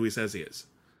Simpson isn't who he says he is.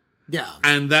 Yeah.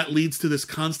 And that leads to this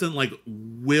constant, like,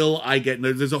 will I get...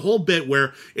 There's a whole bit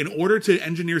where, in order to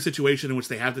engineer a situation in which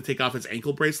they have to take off his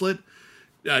ankle bracelet,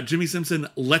 Jimmy Simpson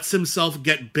lets himself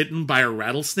get bitten by a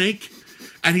rattlesnake,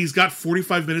 and he's got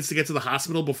 45 minutes to get to the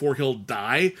hospital before he'll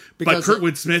die. But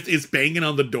Kurtwood Smith is banging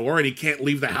on the door, and he can't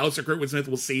leave the house, or Kurtwood Smith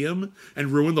will see him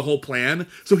and ruin the whole plan.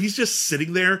 So he's just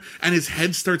sitting there, and his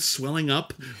head starts swelling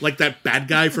up like that bad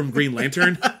guy from Green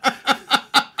Lantern.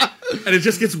 And it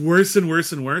just gets worse and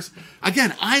worse and worse.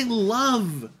 Again, I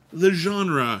love the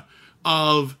genre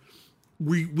of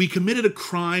we committed a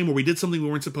crime, or we did something we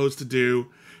weren't supposed to do,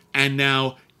 and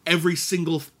now every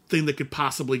single thing that could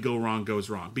possibly go wrong goes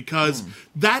wrong, because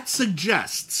that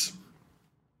suggests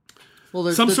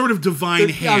sort of divine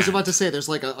hand. I was about to say there's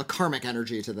like a karmic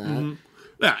energy to that.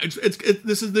 Yeah,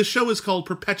 this show is called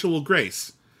Perpetual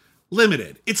Grace.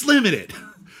 Limited. It's limited.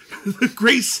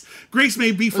 Grace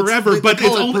may be forever, but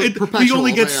we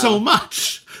only get so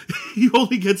much. You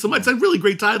only get so much. It's a really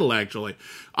great title, actually.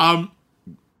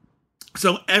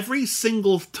 So every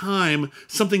single time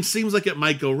something seems like it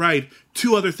might go right,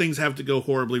 two other things have to go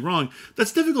horribly wrong.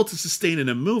 That's difficult to sustain in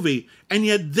a movie, and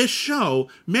yet this show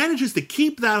manages to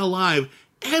keep that alive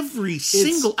every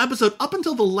single episode up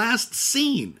until the last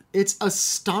scene. It's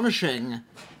astonishing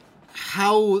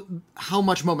how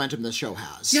much momentum this show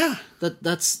has. Yeah.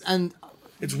 That's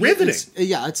it's riveting.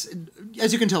 It's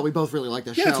as you can tell, we both really like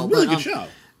this show. Yeah, it's a really good show.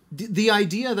 The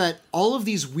idea that all of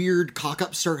these weird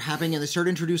cock-ups start happening, and they start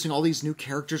introducing all these new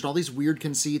characters and all these weird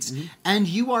conceits, and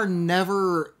you are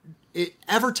never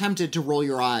ever tempted to roll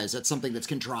your eyes at something that's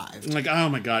contrived. Like, oh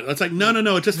my god, it's like no.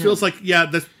 It just feels like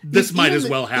this might as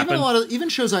well happen. Even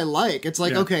shows I like, it's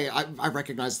like okay, I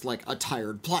recognize like a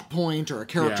tired plot point or a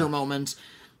character moment.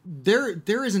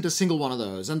 There isn't a single one of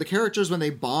those, and the characters, when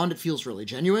they bond, it feels really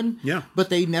genuine. Yeah,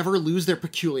 but they never lose their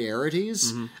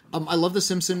peculiarities. I love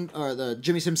the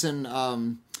Jimmy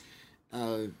Simpson,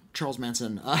 Charles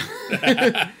Manson,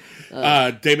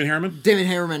 Damon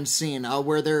Harriman scene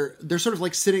where they're sort of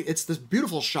like sitting. It's this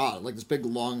beautiful shot, like this big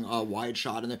long wide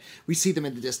shot, and we see them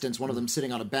in the distance. One of them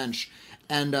sitting on a bench,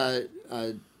 and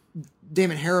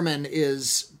Damon Harriman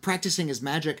is practicing his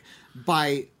magic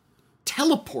by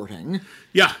teleporting.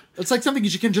 Yeah, it's like something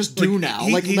you can just do now,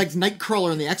 like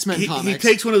Nightcrawler in the X-Men comics. He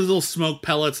takes one of those little smoke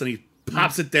pellets and he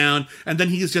pops it down, and then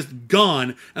he's just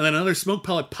gone, and then another smoke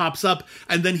pellet pops up,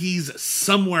 and then he's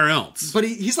somewhere else. But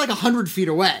he's like 100 feet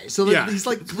away, so he's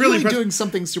like it's really doing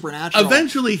something supernatural.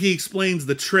 Eventually, he explains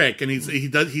the trick, and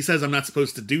he says, "I'm not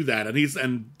supposed to do that," and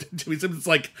Jimmy Simpson's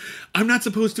like, "I'm not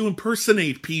supposed to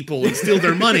impersonate people and steal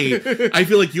their money. I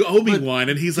feel like you owe me one,"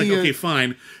 and he's like, "Okay,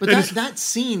 fine." But that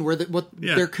scene where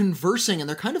they're conversing and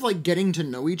they're kind of like getting to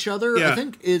know each other, I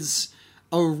think is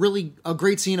a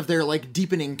great scene of their like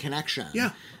deepening connection.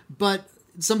 Yeah. But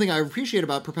something I appreciate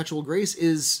about Perpetual Grace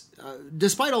is,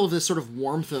 despite all of this sort of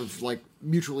warmth of like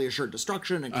mutually assured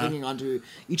destruction and clinging onto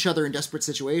each other in desperate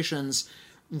situations,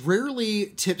 rarely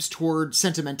tips toward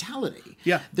sentimentality.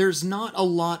 Yeah. There's not a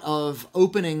lot of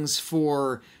openings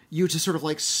for you to sort of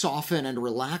like soften and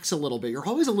relax a little bit. You're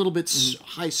always a little bit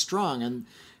high strung, and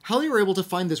how they were able to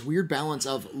find this weird balance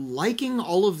of liking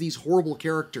all of these horrible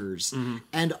characters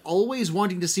and always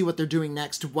wanting to see what they're doing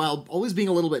next while always being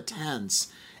a little bit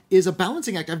tense is a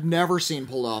balancing act I've never seen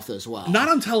pulled off this well. Not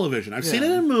on television. I've seen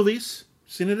it in movies.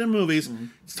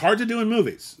 It's hard to do in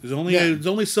movies. There's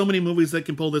only so many movies that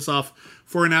can pull this off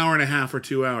for an hour and a half or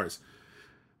 2 hours.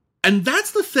 And that's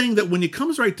the thing that when it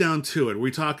comes right down to it, we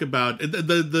talk about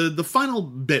the final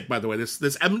bit, by the way,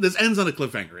 this ends on a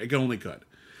cliffhanger. It only could.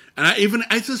 And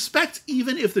I suspect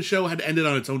even if the show had ended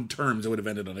on its own terms, it would have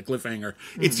ended on a cliffhanger.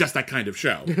 It's just that kind of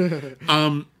show.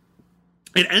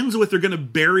 It ends with they're going to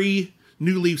bury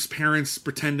New Leaf's parents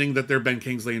pretending that they're Ben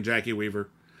Kingsley and Jackie Weaver.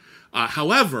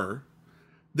 However,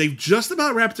 they've just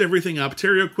about wrapped everything up.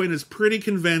 Terry O'Quinn is pretty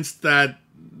convinced that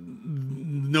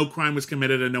no crime was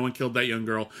committed and no one killed that young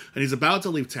girl. And he's about to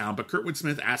leave town, but Kurtwood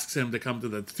Smith asks him to come to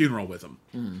the funeral with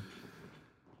him.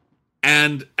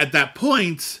 And at that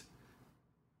point,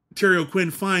 Terry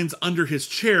O'Quinn finds under his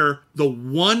chair the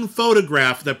one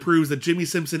photograph that proves that Jimmy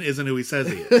Simpson isn't who he says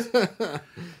he is.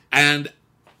 And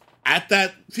at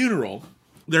that funeral,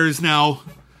 there are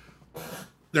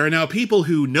now people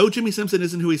who know Jimmy Simpson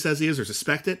isn't who he says he is or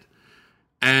suspect it,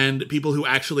 and people who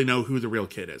actually know who the real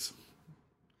kid is.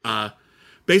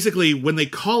 Basically, when they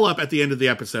call up at the end of the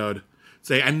episode,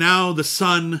 say, "And now the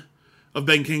son of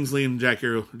Ben Kingsley and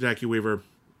Jackie Weaver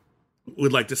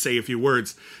would like to say a few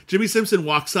words," Jimmy Simpson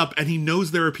walks up and he knows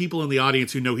there are people in the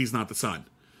audience who know he's not the son.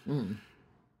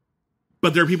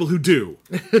 But there are people who do.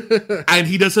 And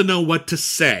he doesn't know what to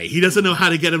say. He doesn't know how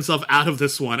to get himself out of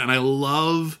this one. And I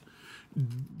love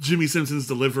Jimmy Simpson's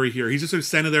delivery here. He's just sort of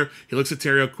standing there. He looks at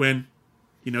Terry O'Quinn.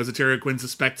 He knows that Terry O'Quinn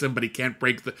suspects him, but he can't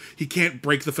break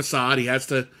the facade. He has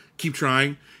to keep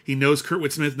trying. He knows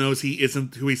Kurtwood Smith knows he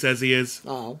isn't who he says he is.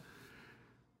 Oh.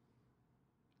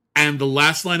 And the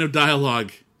last line of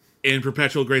dialogue in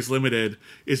Perpetual Grace Limited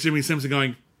is Jimmy Simpson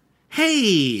going,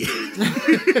 "Hey,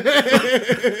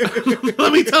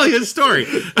 let me tell you a story."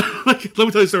 Let me tell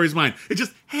you a story of mine. It's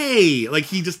just, hey, like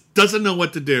he just doesn't know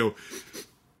what to do.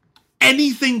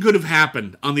 Anything could have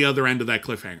happened on the other end of that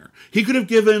cliffhanger. He could have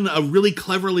given a really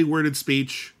cleverly worded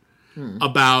speech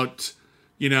about,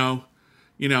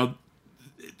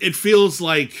 it feels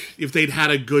like if they'd had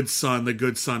a good son, the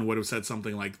good son would have said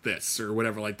something like this or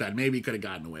whatever like that. Maybe he could have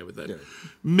gotten away with it. Yeah.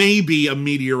 Maybe a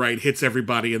meteorite hits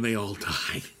everybody and they all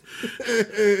die.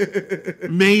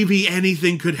 Maybe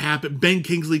anything could happen. Ben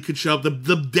Kingsley could show up.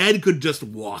 The dead could just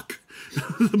walk.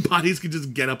 The bodies could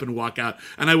just get up and walk out.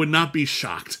 And I would not be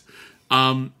shocked.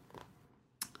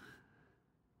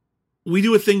 We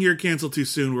do a thing here at Cancel Too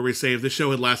Soon where we say if the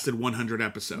show had lasted 100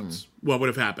 episodes, what would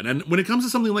have happened? And when it comes to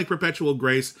something like Perpetual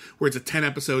Grace, where it's a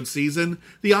 10-episode season,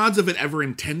 the odds of it ever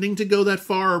intending to go that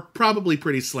far are probably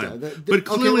pretty slim. But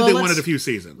clearly they wanted a few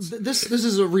seasons. This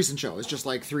is a recent show. It's just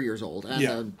like 3 years old.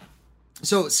 And,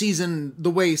 so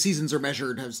the way seasons are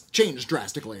measured has changed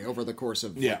drastically over the course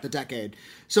of the decade.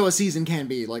 So a season can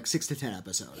be like 6 to 10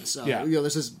 episodes.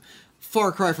 This is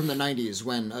far cry from the 90s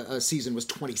when a season was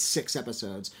 26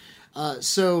 episodes.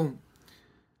 So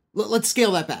let's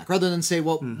scale that back. Rather than say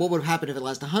what would have happened if it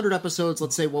lasted 100 episodes,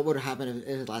 let's say what would have happened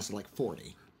if it lasted like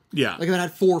 40. Yeah. Like if it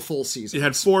had 4 full seasons. It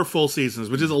had 4 full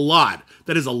seasons, which is a lot.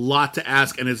 That is a lot to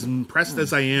ask. And as impressed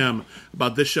as I am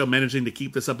about this show managing to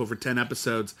keep this up over 10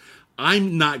 episodes,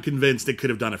 I'm not convinced it could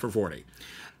have done it for 40.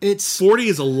 40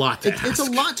 is a lot to ask. It's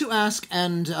a lot to ask,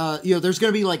 and there's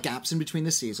going to be like gaps in between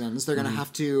the seasons. They're going to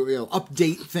have to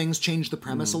update things, change the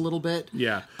premise a little bit.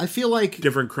 Yeah, I feel like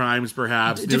different crimes,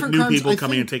 perhaps new people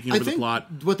coming and taking over the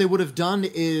plot. What they would have done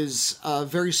is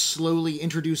very slowly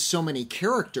introduce so many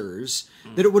characters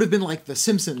that it would have been like The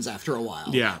Simpsons after a while.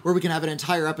 Yeah, where we can have an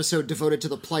entire episode devoted to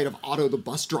the plight of Otto the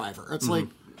bus driver. It's like,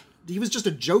 he was just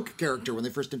a joke character when they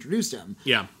first introduced him.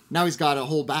 Yeah. Now he's got a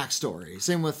whole backstory.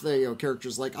 Same with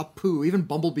characters like Apu, even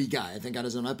Bumblebee Guy, I think, got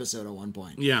his own episode at one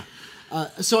point. Yeah.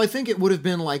 So I think it would have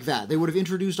been like that. They would have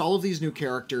introduced all of these new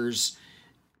characters,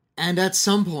 and at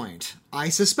some point, I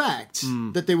suspect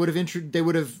that they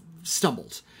would have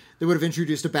stumbled. They would have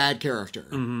introduced a bad character.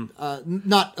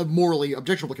 Not a morally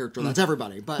objectionable character, that's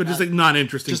everybody. But just a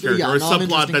non-interesting character, or a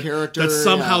subplot that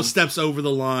somehow steps over the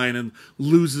line and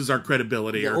loses our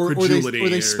credibility or credulity. Or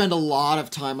they spend a lot of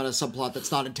time on a subplot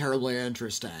that's not terribly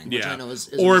interesting, which I know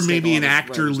is or maybe an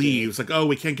actor leaves, like, oh,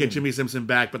 we can't get Jimmy Simpson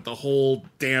back, but the whole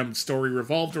damn story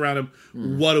revolved around him.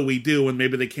 What do we do? And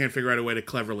maybe they can't figure out a way to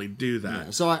cleverly do that. Yeah,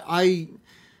 so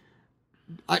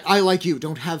I like you,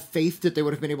 don't have faith that they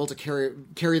would have been able to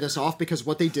carry this off, because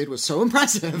what they did was so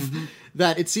impressive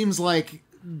that it seems like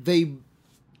they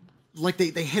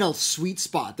hit a sweet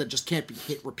spot that just can't be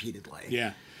hit repeatedly.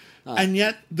 Yeah. And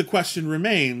yet the question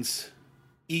remains,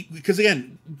 because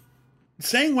again,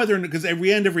 saying whether, because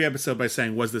we end every episode by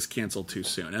saying, was this canceled too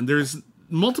soon? And there's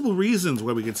multiple reasons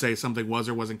why we could say something was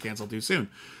or wasn't canceled too soon.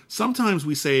 Sometimes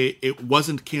we say it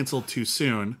wasn't canceled too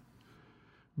soon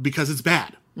because it's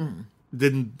bad.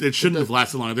 It shouldn't have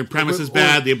lasted long. The premise is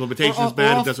bad, the implementation is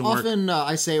bad, it doesn't work. Often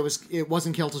I say it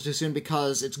wasn't canceled too soon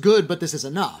because it's good, but this is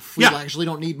enough. We actually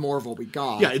don't need more of what we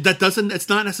got. Yeah, it's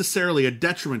not necessarily a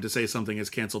detriment to say something is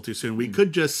canceled too soon. We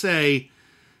could just say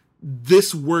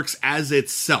this works as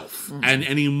itself, and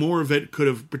any more of it could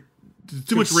have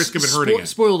too much risk of it hurting it.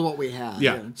 Spoiled what we had.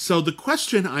 Yeah. So the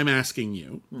question I'm asking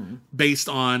you, based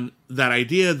on that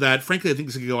idea that, frankly, I think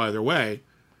this could go either way,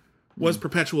 was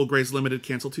Perpetual Grace Limited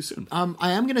canceled too soon?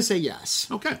 I am going to say yes.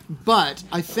 Okay. But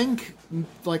I think,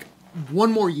 like,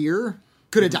 one more year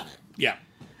could have done it. Yeah.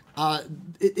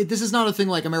 This is not a thing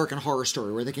like American Horror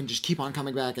Story where they can just keep on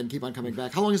coming back and keep on coming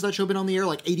back. How long has that show been on the air?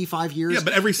 Like 85 years? Yeah,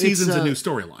 but every season's a new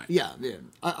storyline. Yeah.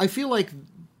 I feel like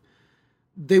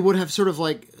they would have sort of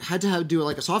like had to do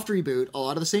like a soft reboot, a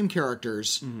lot of the same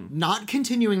characters, not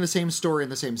continuing the same story in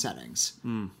the same settings.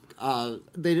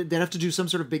 They'd have to do some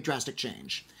sort of big drastic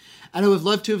change. And I would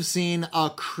love to have seen a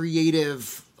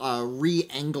creative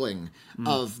re-angling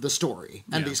of the story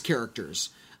and these characters.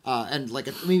 And like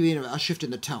maybe a shift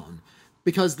in the tone.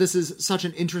 Because this is such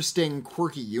an interesting,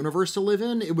 quirky universe to live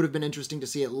in, it would have been interesting to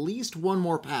see at least one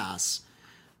more pass.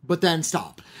 But then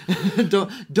stop.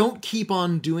 Don't keep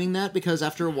on doing that, because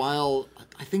after a while,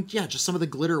 I think, just some of the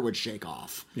glitter would shake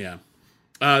off. Yeah.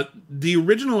 The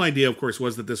original idea, of course,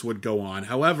 was that this would go on.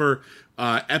 However,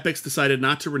 Epix decided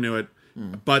not to renew it.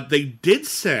 But they did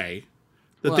say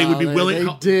that they would be willing...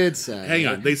 They did say. Hang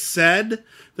on. They said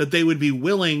that they would be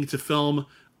willing to film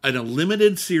in a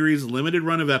limited series, limited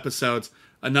run of episodes,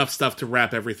 enough stuff to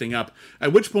wrap everything up.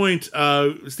 At which point,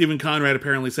 Stephen Conrad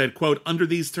apparently said, quote, under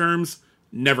these terms,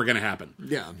 never going to happen.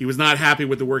 Yeah. He was not happy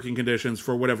with the working conditions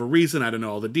for whatever reason. I don't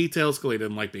know all the details because he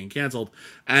didn't like being canceled.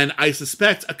 And I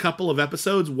suspect a couple of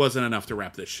episodes wasn't enough to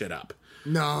wrap this shit up.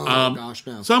 No, gosh,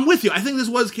 no. So I'm with you. I think this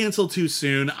was canceled too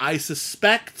soon. I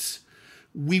suspect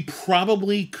we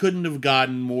probably couldn't have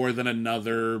gotten more than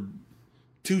another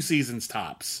 2 seasons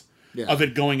tops of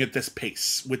it going at this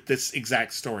pace with this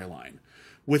exact storyline,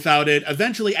 without it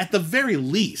eventually, at the very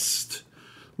least,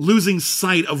 losing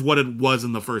sight of what it was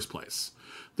in the first place.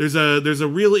 There's a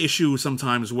real issue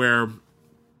sometimes where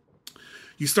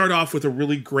you start off with a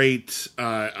really great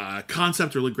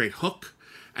concept, a really great hook.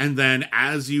 And then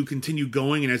as you continue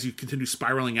going and as you continue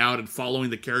spiraling out and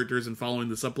following the characters and following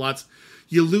the subplots,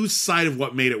 you lose sight of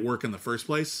what made it work in the first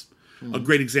place. A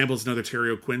great example is another Terry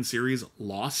O'Quinn series,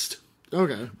 Lost.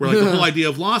 Okay. Where the whole idea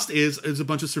of Lost is a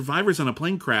bunch of survivors on a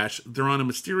plane crash. They're on a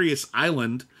mysterious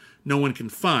island no one can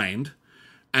find,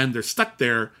 and they're stuck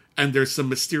there, and there's some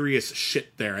mysterious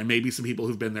shit there, and maybe some people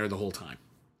who've been there the whole time.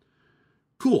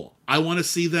 Cool. I want to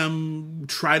see them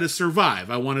try to survive.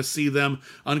 I want to see them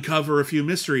uncover a few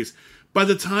mysteries. By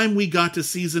the time we got to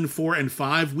season 4 and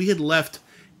 5, we had left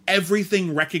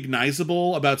everything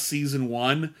recognizable about season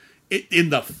 1 in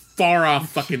the far off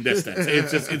fucking distance.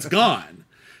 It's gone.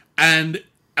 And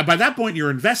by that point,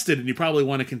 you're invested and you probably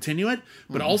want to continue it.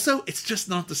 But also, it's just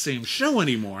not the same show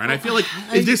anymore. And I feel like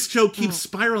if this show keeps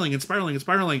spiraling and spiraling and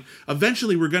spiraling,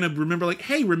 eventually we're going to remember, like,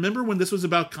 hey, remember when this was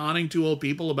about conning 2 old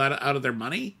people out of their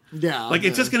money? Yeah. Like,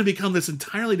 it's just going to become this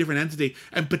entirely different entity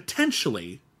and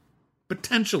potentially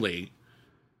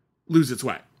lose its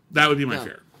way. That would be my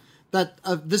fear. That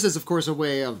this is, of course, a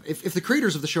way of, if the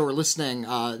creators of the show are listening,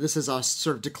 this is us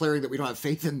sort of declaring that we don't have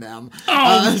faith in them.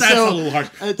 Oh, that's a little harsh.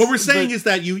 What we're saying is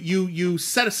that you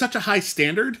set such a high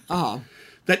standard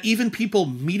that even people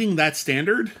meeting that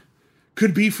standard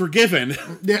could be forgiven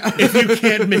if you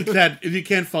can't make that, if you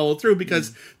can't follow through,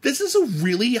 because this is a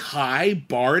really high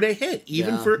bar to hit,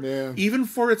 even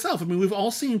for itself. I mean, we've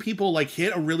all seen people like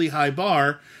hit a really high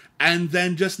bar and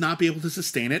then just not be able to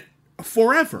sustain it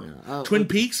forever. Twin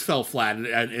Peaks fell flat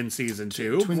in season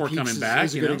 2 before coming back.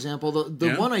 Is a good example.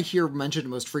 The one I hear mentioned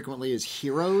most frequently is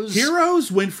Heroes.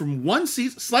 Heroes went from one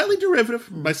season, slightly derivative.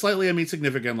 By slightly, I mean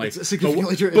significantly. It's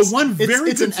significantly derivative. But one very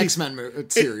it's good an X-Men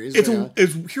series.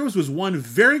 Heroes was one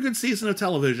very good season of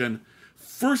television.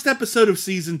 First episode of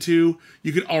season 2,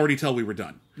 you could already tell we were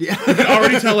done. Yeah. You could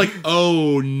already tell, like,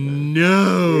 oh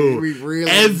no. We really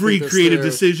every creative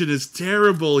decision is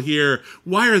terrible here.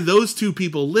 Why are those two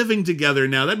people living together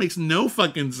now? That makes no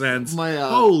fucking sense.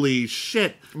 Holy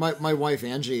shit. My wife,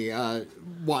 Angie,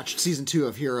 watched season 2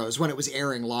 of Heroes when it was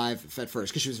airing live at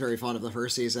first, because she was very fond of the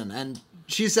first season. And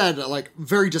she said, like,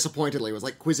 very disappointedly, was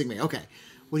like quizzing me, okay,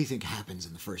 what do you think happens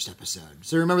in the first episode?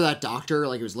 So remember that doctor,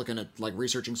 like, he was looking at, like,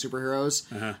 researching superheroes?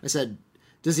 I said,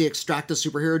 does he extract the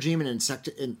superhero gene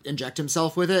and inject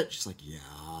himself with it? She's like,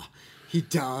 yeah, he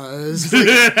does.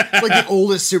 It's like the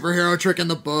oldest superhero trick in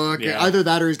the book. Yeah. Either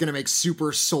that or he's going to make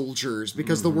super soldiers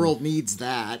because the world needs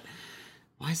that.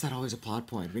 Why is that always a plot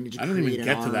point? We need to I don't even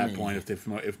get to that point if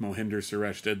Mohinder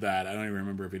Suresh did that. I don't even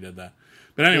remember if he did that.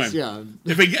 But anyway,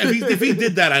 if he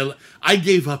did that, I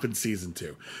gave up in season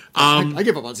 2. I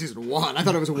gave up on season 1. I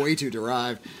thought it was way too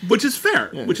derived. Which is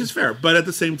fair. Is fair. But at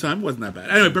the same time, wasn't that bad.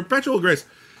 Anyway, Perpetual Grace.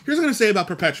 Here's what I'm going to say about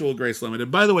Perpetual Grace Limited.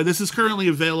 By the way, this is currently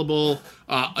available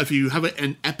if you have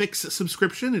an Epix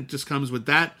subscription. It just comes with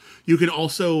that. You can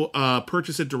also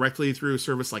purchase it directly through a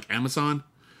service like Amazon.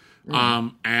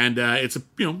 And it's a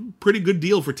pretty good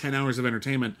deal for 10 hours of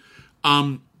entertainment.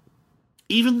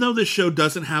 Even though this show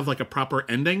doesn't have like a proper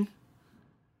ending,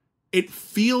 it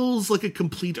feels like a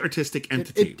complete artistic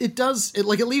entity. It does. It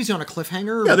leaves you on a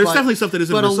cliffhanger. Yeah, there's definitely stuff that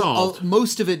isn't resolved.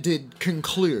 Most of it did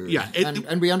conclude. Yeah,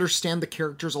 and we understand the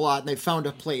characters a lot, and they've found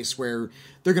a place where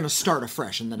they're going to start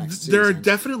afresh in the next season. There are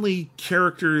definitely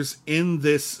characters in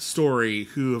this story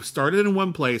who have started in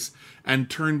one place and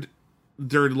turned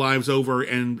their lives over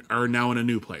and are now in a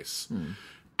new place.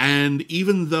 And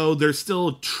even though they're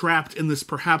still trapped in this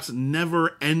perhaps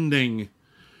never-ending,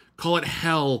 call it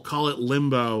hell, call it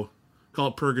limbo, call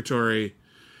it purgatory,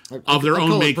 of their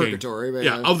own making.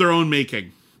 Of their own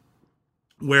making.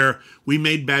 Where we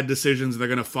made bad decisions, they're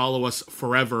going to follow us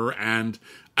forever, and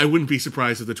I wouldn't be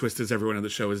surprised if the twist is everyone in the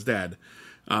show is dead.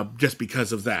 Just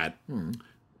because of that.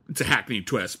 It's a hackneyed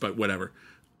twist, but whatever.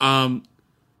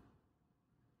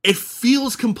 It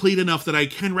feels complete enough that I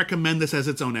can recommend this as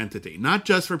its own entity. Not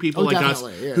just for people like us.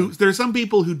 There are some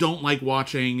people who don't like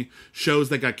watching shows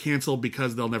that got canceled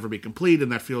because they'll never be complete,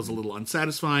 and that feels a little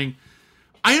unsatisfying.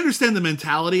 I understand the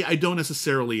mentality. I don't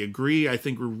necessarily agree. I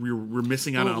think we're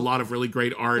missing out on a lot of really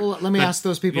great art. Well, let me ask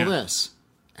those people this.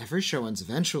 Every show ends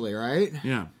eventually, right?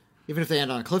 Yeah. Even if they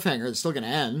end on a cliffhanger, it's still going to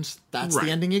end. That's the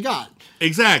ending you got.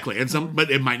 Exactly. But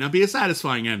it might not be a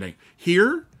satisfying ending.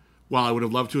 Here, while I would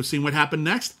have loved to have seen what happened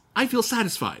next, I feel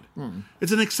satisfied.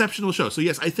 It's an exceptional show. So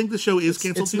yes, I think the show is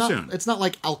canceled too soon. It's not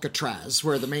like Alcatraz,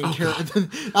 where the main character...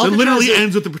 It literally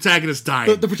ends with the protagonist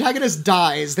dying. The protagonist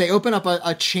dies. They open up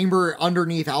a chamber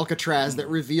underneath Alcatraz that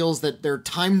reveals that they're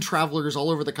time travelers all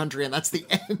over the country, and that's the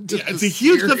end of it's a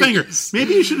huge cliffhanger.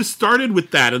 Maybe you should have started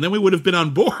with that, and then we would have been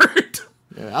on board.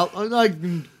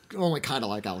 Only kind of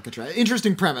like Alcatraz.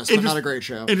 Interesting premise, but not a great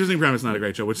show. Interesting premise, not a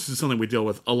great show, which is something we deal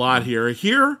with a lot here.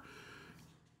 Here...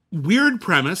 weird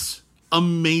premise,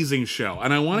 amazing show.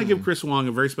 And I want to give Chris Wong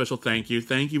a very special thank you.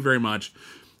 Thank you very much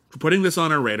for putting this on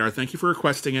our radar. Thank you for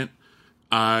requesting it.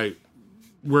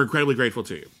 We're incredibly grateful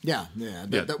to you.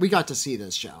 That we got to see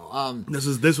this show.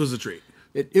 This was a treat.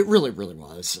 It really, really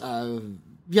was.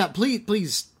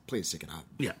 Please stick it out.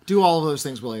 Yeah. Do all of those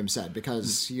things William said,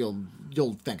 because you'll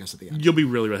thank us at the end. You'll be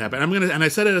really, really happy. And I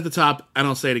said it at the top, and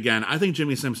I'll say it again. I think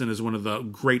Jimmy Simpson is one of the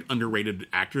great underrated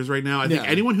actors right now. I think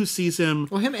anyone who sees him...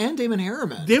 Well, him and Damon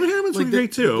Harriman. Damon Harriman's really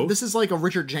great, too. This is like a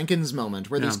Richard Jenkins moment,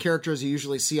 where these characters you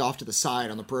usually see off to the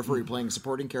side on the periphery playing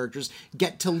supporting characters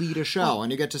get to lead a show,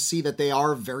 and you get to see that they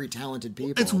are very talented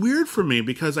people. It's weird for me,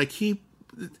 because I keep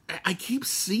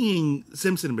seeing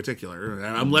Simpson in particular.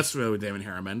 I'm less familiar with Damon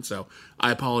Harriman, so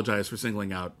I apologize for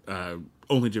singling out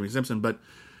only Jimmy Simpson, but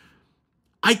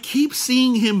I keep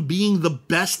seeing him being the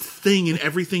best thing in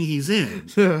everything he's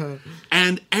in.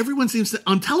 And everyone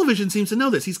on television seems to know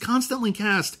this. He's constantly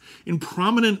cast in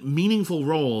prominent, meaningful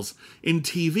roles in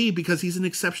TV because he's an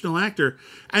exceptional actor.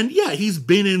 And yeah, he's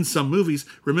been in some movies.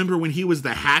 Remember when he was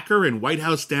the hacker in White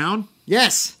House Down?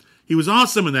 Yes. He was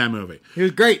awesome in that movie. He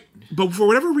was great. But for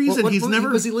whatever reason, he's never...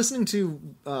 Was he listening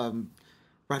to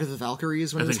Ride of the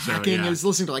Valkyries when I he was think so, hacking. yeah. I was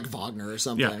listening to like Wagner or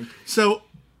something. Yeah. So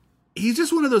he's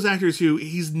just one of those actors who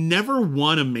he's never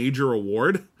won a major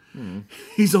award.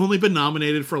 He's only been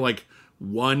nominated for like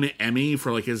one Emmy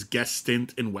for like his guest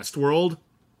stint in Westworld.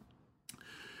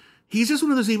 He's just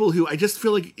one of those people who I just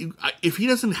feel like if he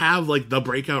doesn't have like the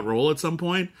breakout role at some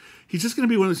point, he's just going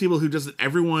to be one of those people who just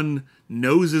everyone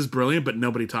knows is brilliant, but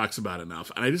nobody talks about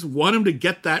enough. And I just want him to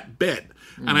get that bit.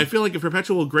 And I feel like if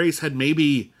Perpetual Grace had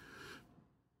maybe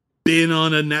been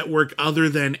on a network other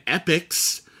than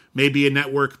Epix, maybe a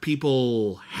network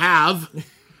people have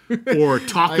or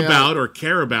talk about or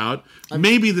care about,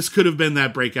 maybe this could have been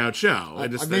that breakout show. I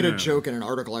made a joke in an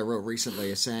article I wrote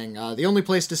recently saying, the only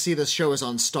place to see this show is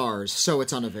on Stars, so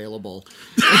it's unavailable.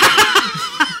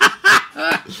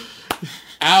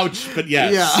 Ouch, but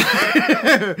yes.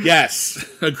 Yeah. Yes,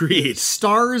 agreed.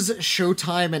 Stars,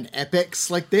 Showtime, and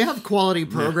Epix, like, they have quality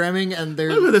programming, and they're...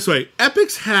 Look at it this way.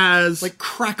 Epix has... Like,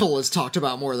 Crackle is talked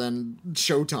about more than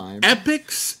Showtime.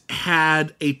 Epix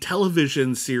had a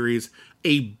television series,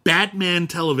 a Batman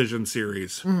television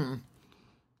series. Mm-hmm.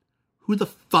 Who the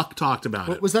fuck talked about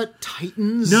it? Was that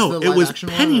Titans? No, the it was live-action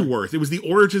one? Pennyworth. It was the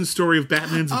origin story of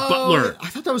Batman's butler. I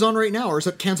thought that was on right now, or is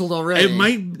it canceled already? It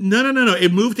might... No.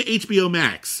 It moved to HBO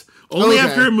Max. Only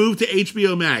after it moved to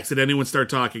HBO Max did anyone start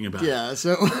talking about it. Yeah,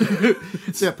 so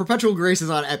Perpetual Grace is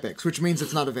on Epix, which means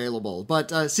it's not available,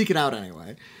 but seek it out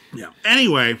anyway. Yeah.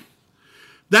 Anyway,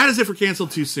 that is it for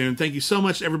Canceled Too Soon. Thank you so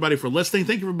much, everybody, for listening.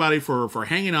 Thank you, everybody, for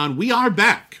hanging on. We are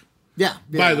back. Yeah.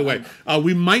 By the way,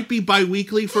 we might be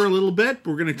bi-weekly for a little bit.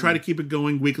 We're going to try to keep it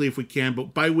going weekly if we can,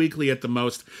 but bi-weekly at the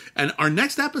most. And our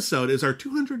next episode is our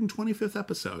 225th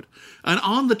episode. And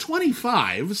on the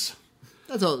 25s...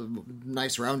 That's a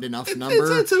nice round enough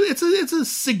number. It's a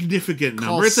significant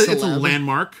number. It's a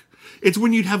landmark. It's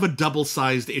when you'd have a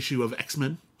double-sized issue of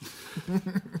X-Men.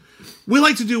 We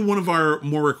like to do one of our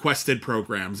more requested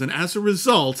programs, and as a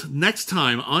result, next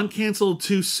time on Canceled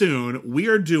Too Soon, we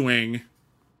are doing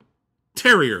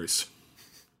Terriers.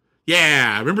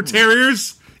 Yeah, remember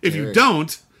Terriers? If you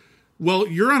don't, well,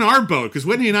 you're on our boat, because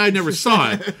Whitney and I never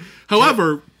saw it.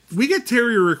 However, we get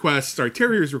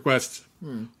Terriers requests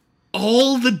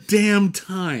all the damn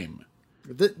time.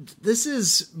 This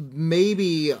is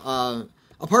maybe,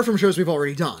 apart from shows we've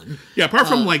already done. Yeah, apart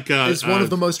from it's one of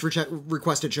the most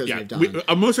requested shows we've done.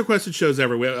 Most requested shows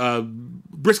ever.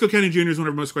 Briscoe County Jr. is one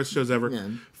of our most requested shows ever. Yeah.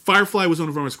 Firefly was one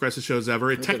of our most requested shows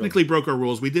ever. It technically broke our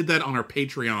rules. We did that on our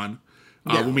Patreon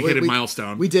when we hit a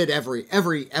milestone. We did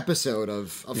every episode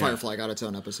of Firefly got its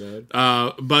own episode.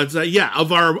 Of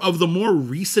the more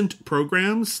recent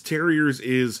programs, Terriers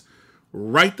is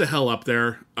right the hell up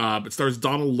there. It stars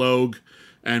Donald Logue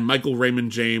and Michael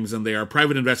Raymond James, and they are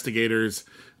private investigators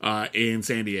in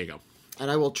San Diego.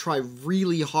 And I will try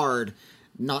really hard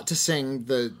not to sing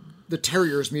the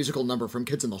Terriers musical number from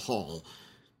Kids in the Hall.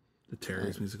 The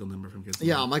Terriers musical number from Kids in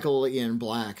the Hall. Yeah, Michael Ian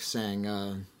Black sang,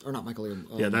 or not Michael Ian.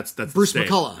 That's Bruce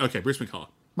McCullough. Okay, Bruce McCullough.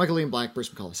 Michael Ian Black, Bruce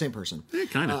McCullough, same person. Yeah,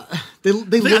 kind of. They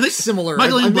look similar.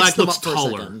 Michael Ian Black looks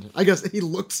taller. I guess he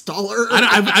looks taller.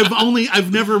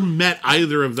 I've never met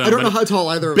either of them. I don't know how tall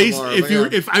either of them are.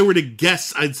 If I were to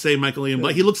guess, I'd say Michael Ian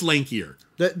Black. He looks lankier.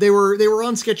 They were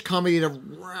on Sketch Comedy at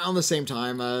around the same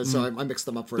time, so I mixed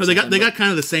them up for a second. They got kind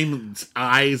of the same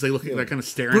eyes. They're kind of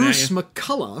staring Bruce at you.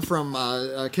 McCullough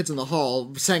from Kids in the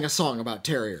Hall sang a song about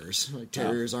terriers. Like,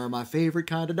 terriers are my favorite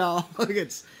kind of dog.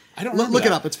 I don't look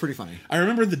it up. It's pretty funny. I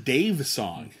remember the Dave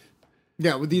song.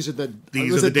 Yeah, well, these are the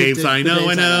Daves I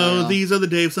know. These are the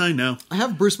Daves I know. I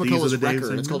have Bruce McCullough's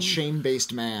record. It's called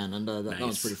Shame-Based Man, and that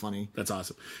one's pretty funny. That's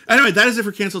awesome. Anyway, that is it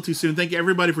for Cancel Too Soon. Thank you,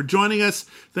 everybody, for joining us.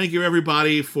 Thank you,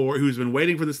 everybody, who's been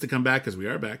waiting for this to come back, because we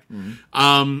are back.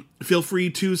 Mm-hmm. Feel free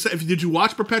to... Did you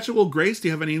watch Perpetual Grace? Do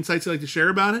you have any insights you'd like to share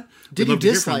about it? Did you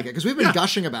dislike it? Because we've been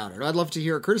gushing about it. I'd love to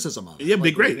hear a criticism of it. Yeah, it'd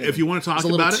be great. If you want to talk about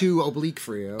it. It's a little too oblique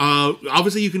for you.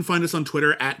 Obviously, you can find us on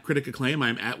Twitter at Critic Acclaim.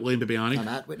 I'm at William Bibiani. I'm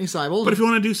at Whitney Seibel. But if you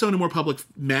want to do so in a more public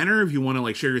manner, if you want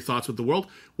to share your thoughts with the world,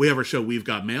 we have our show We've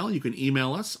Got Mail. You can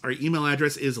email us. Our email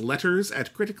address is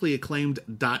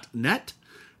letters@criticallyacclaimed.net,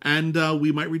 and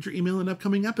we might read your email in an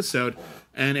upcoming episode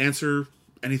and answer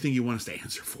anything you want us to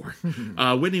answer for.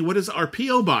 Whitney, what is our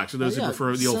P.O. box for those who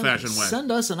prefer the old-fashioned way?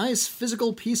 Send us a nice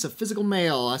physical piece of physical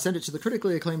mail. Send it to the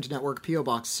Critically Acclaimed Network, P.O.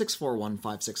 Box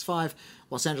 641565,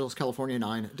 Los Angeles, California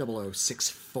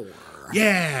 90064.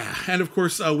 Yeah, and of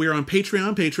course, we're on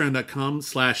Patreon,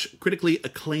 patreon.com/critically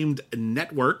acclaimed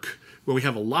network, where we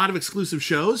have a lot of exclusive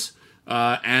shows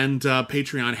and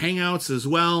Patreon hangouts as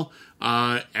well.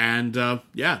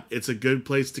 Yeah, it's a good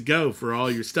place to go for all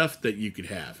your stuff that you could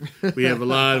have. We have a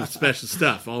lot of special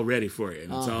stuff all ready for you,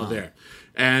 and it's all there.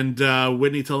 And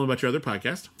Whitney, tell them about your other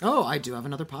podcast. Oh, I do have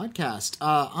another podcast.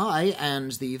 I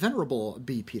and the venerable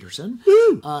B. Peterson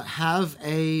have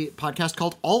a podcast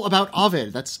called All About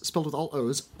Ovid. That's spelled with all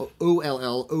O's.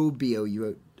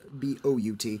 OLLOBOUT.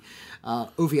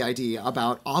 OVID,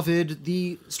 about Ovid,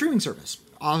 the streaming service.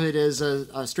 Ovid is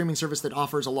a streaming service that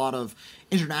offers a lot of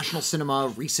international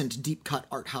cinema, recent deep cut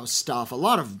art house stuff. A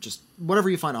lot of just whatever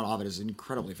you find on Ovid is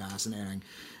incredibly fascinating.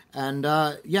 And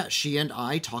she and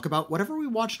I talk about whatever we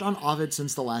watched on Ovid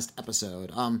since the last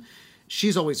episode.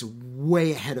 She's always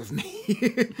way ahead of me.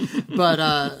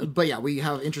 but yeah, we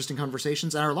have interesting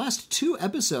conversations. And our last 2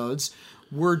 episodes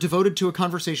were devoted to a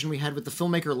conversation we had with the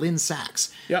filmmaker Lynn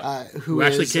Sachs, who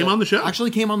actually came on the show.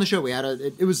 Actually came on the show. We had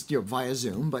it was via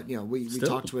Zoom, but we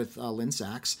talked with Lynn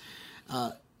Sachs.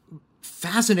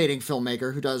 Fascinating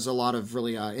filmmaker who does a lot of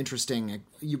really interesting,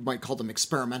 you might call them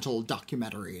experimental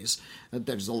documentaries.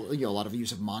 There's a lot of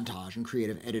use of montage and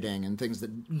creative editing and things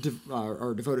that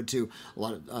are devoted to a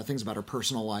lot of things about her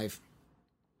personal life.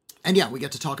 And yeah, we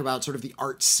get to talk about sort of the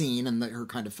art scene and her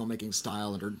kind of filmmaking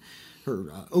style and her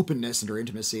openness and her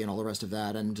intimacy and all the rest of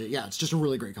that. And yeah, it's just a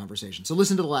really great conversation. So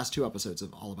listen to the last 2 episodes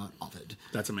of All About Ovid.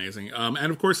 That's amazing. And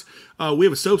of course, we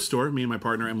have a soap store, me and my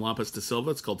partner, M. Lampas da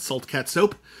Silva. It's called Salt Cat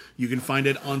Soap. You can find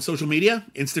it on social media,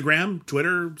 Instagram,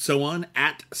 Twitter, so on,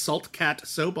 at Salt Cat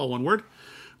Soap, all one word.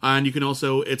 And you can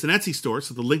also, it's an Etsy store,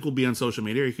 so the link will be on social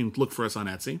media. You can look for us on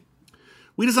Etsy.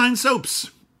 We design soaps.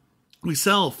 We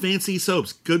sell fancy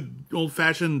soaps, good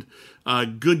old-fashioned,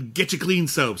 good get-you-clean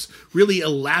soaps, really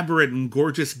elaborate and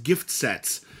gorgeous gift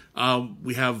sets.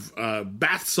 We have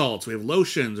bath salts, we have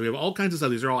lotions, we have all kinds of stuff.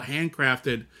 These are all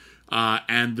handcrafted,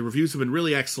 and the reviews have been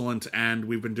really excellent, and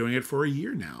we've been doing it for a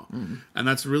year now. And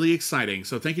that's really exciting.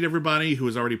 So thank you to everybody who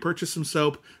has already purchased some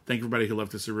soap. Thank you everybody who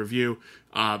left us a review.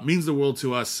 It means the world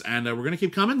to us, and we're going to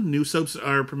keep coming. New soaps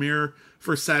are premiere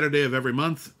first Saturday of every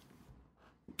month.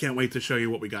 Can't wait to show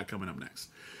you what we got coming up next.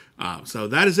 So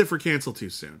that is it for Cancel Too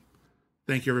Soon.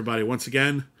 Thank you, everybody. Once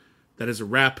again, that is a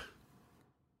wrap.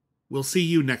 We'll see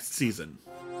you next season.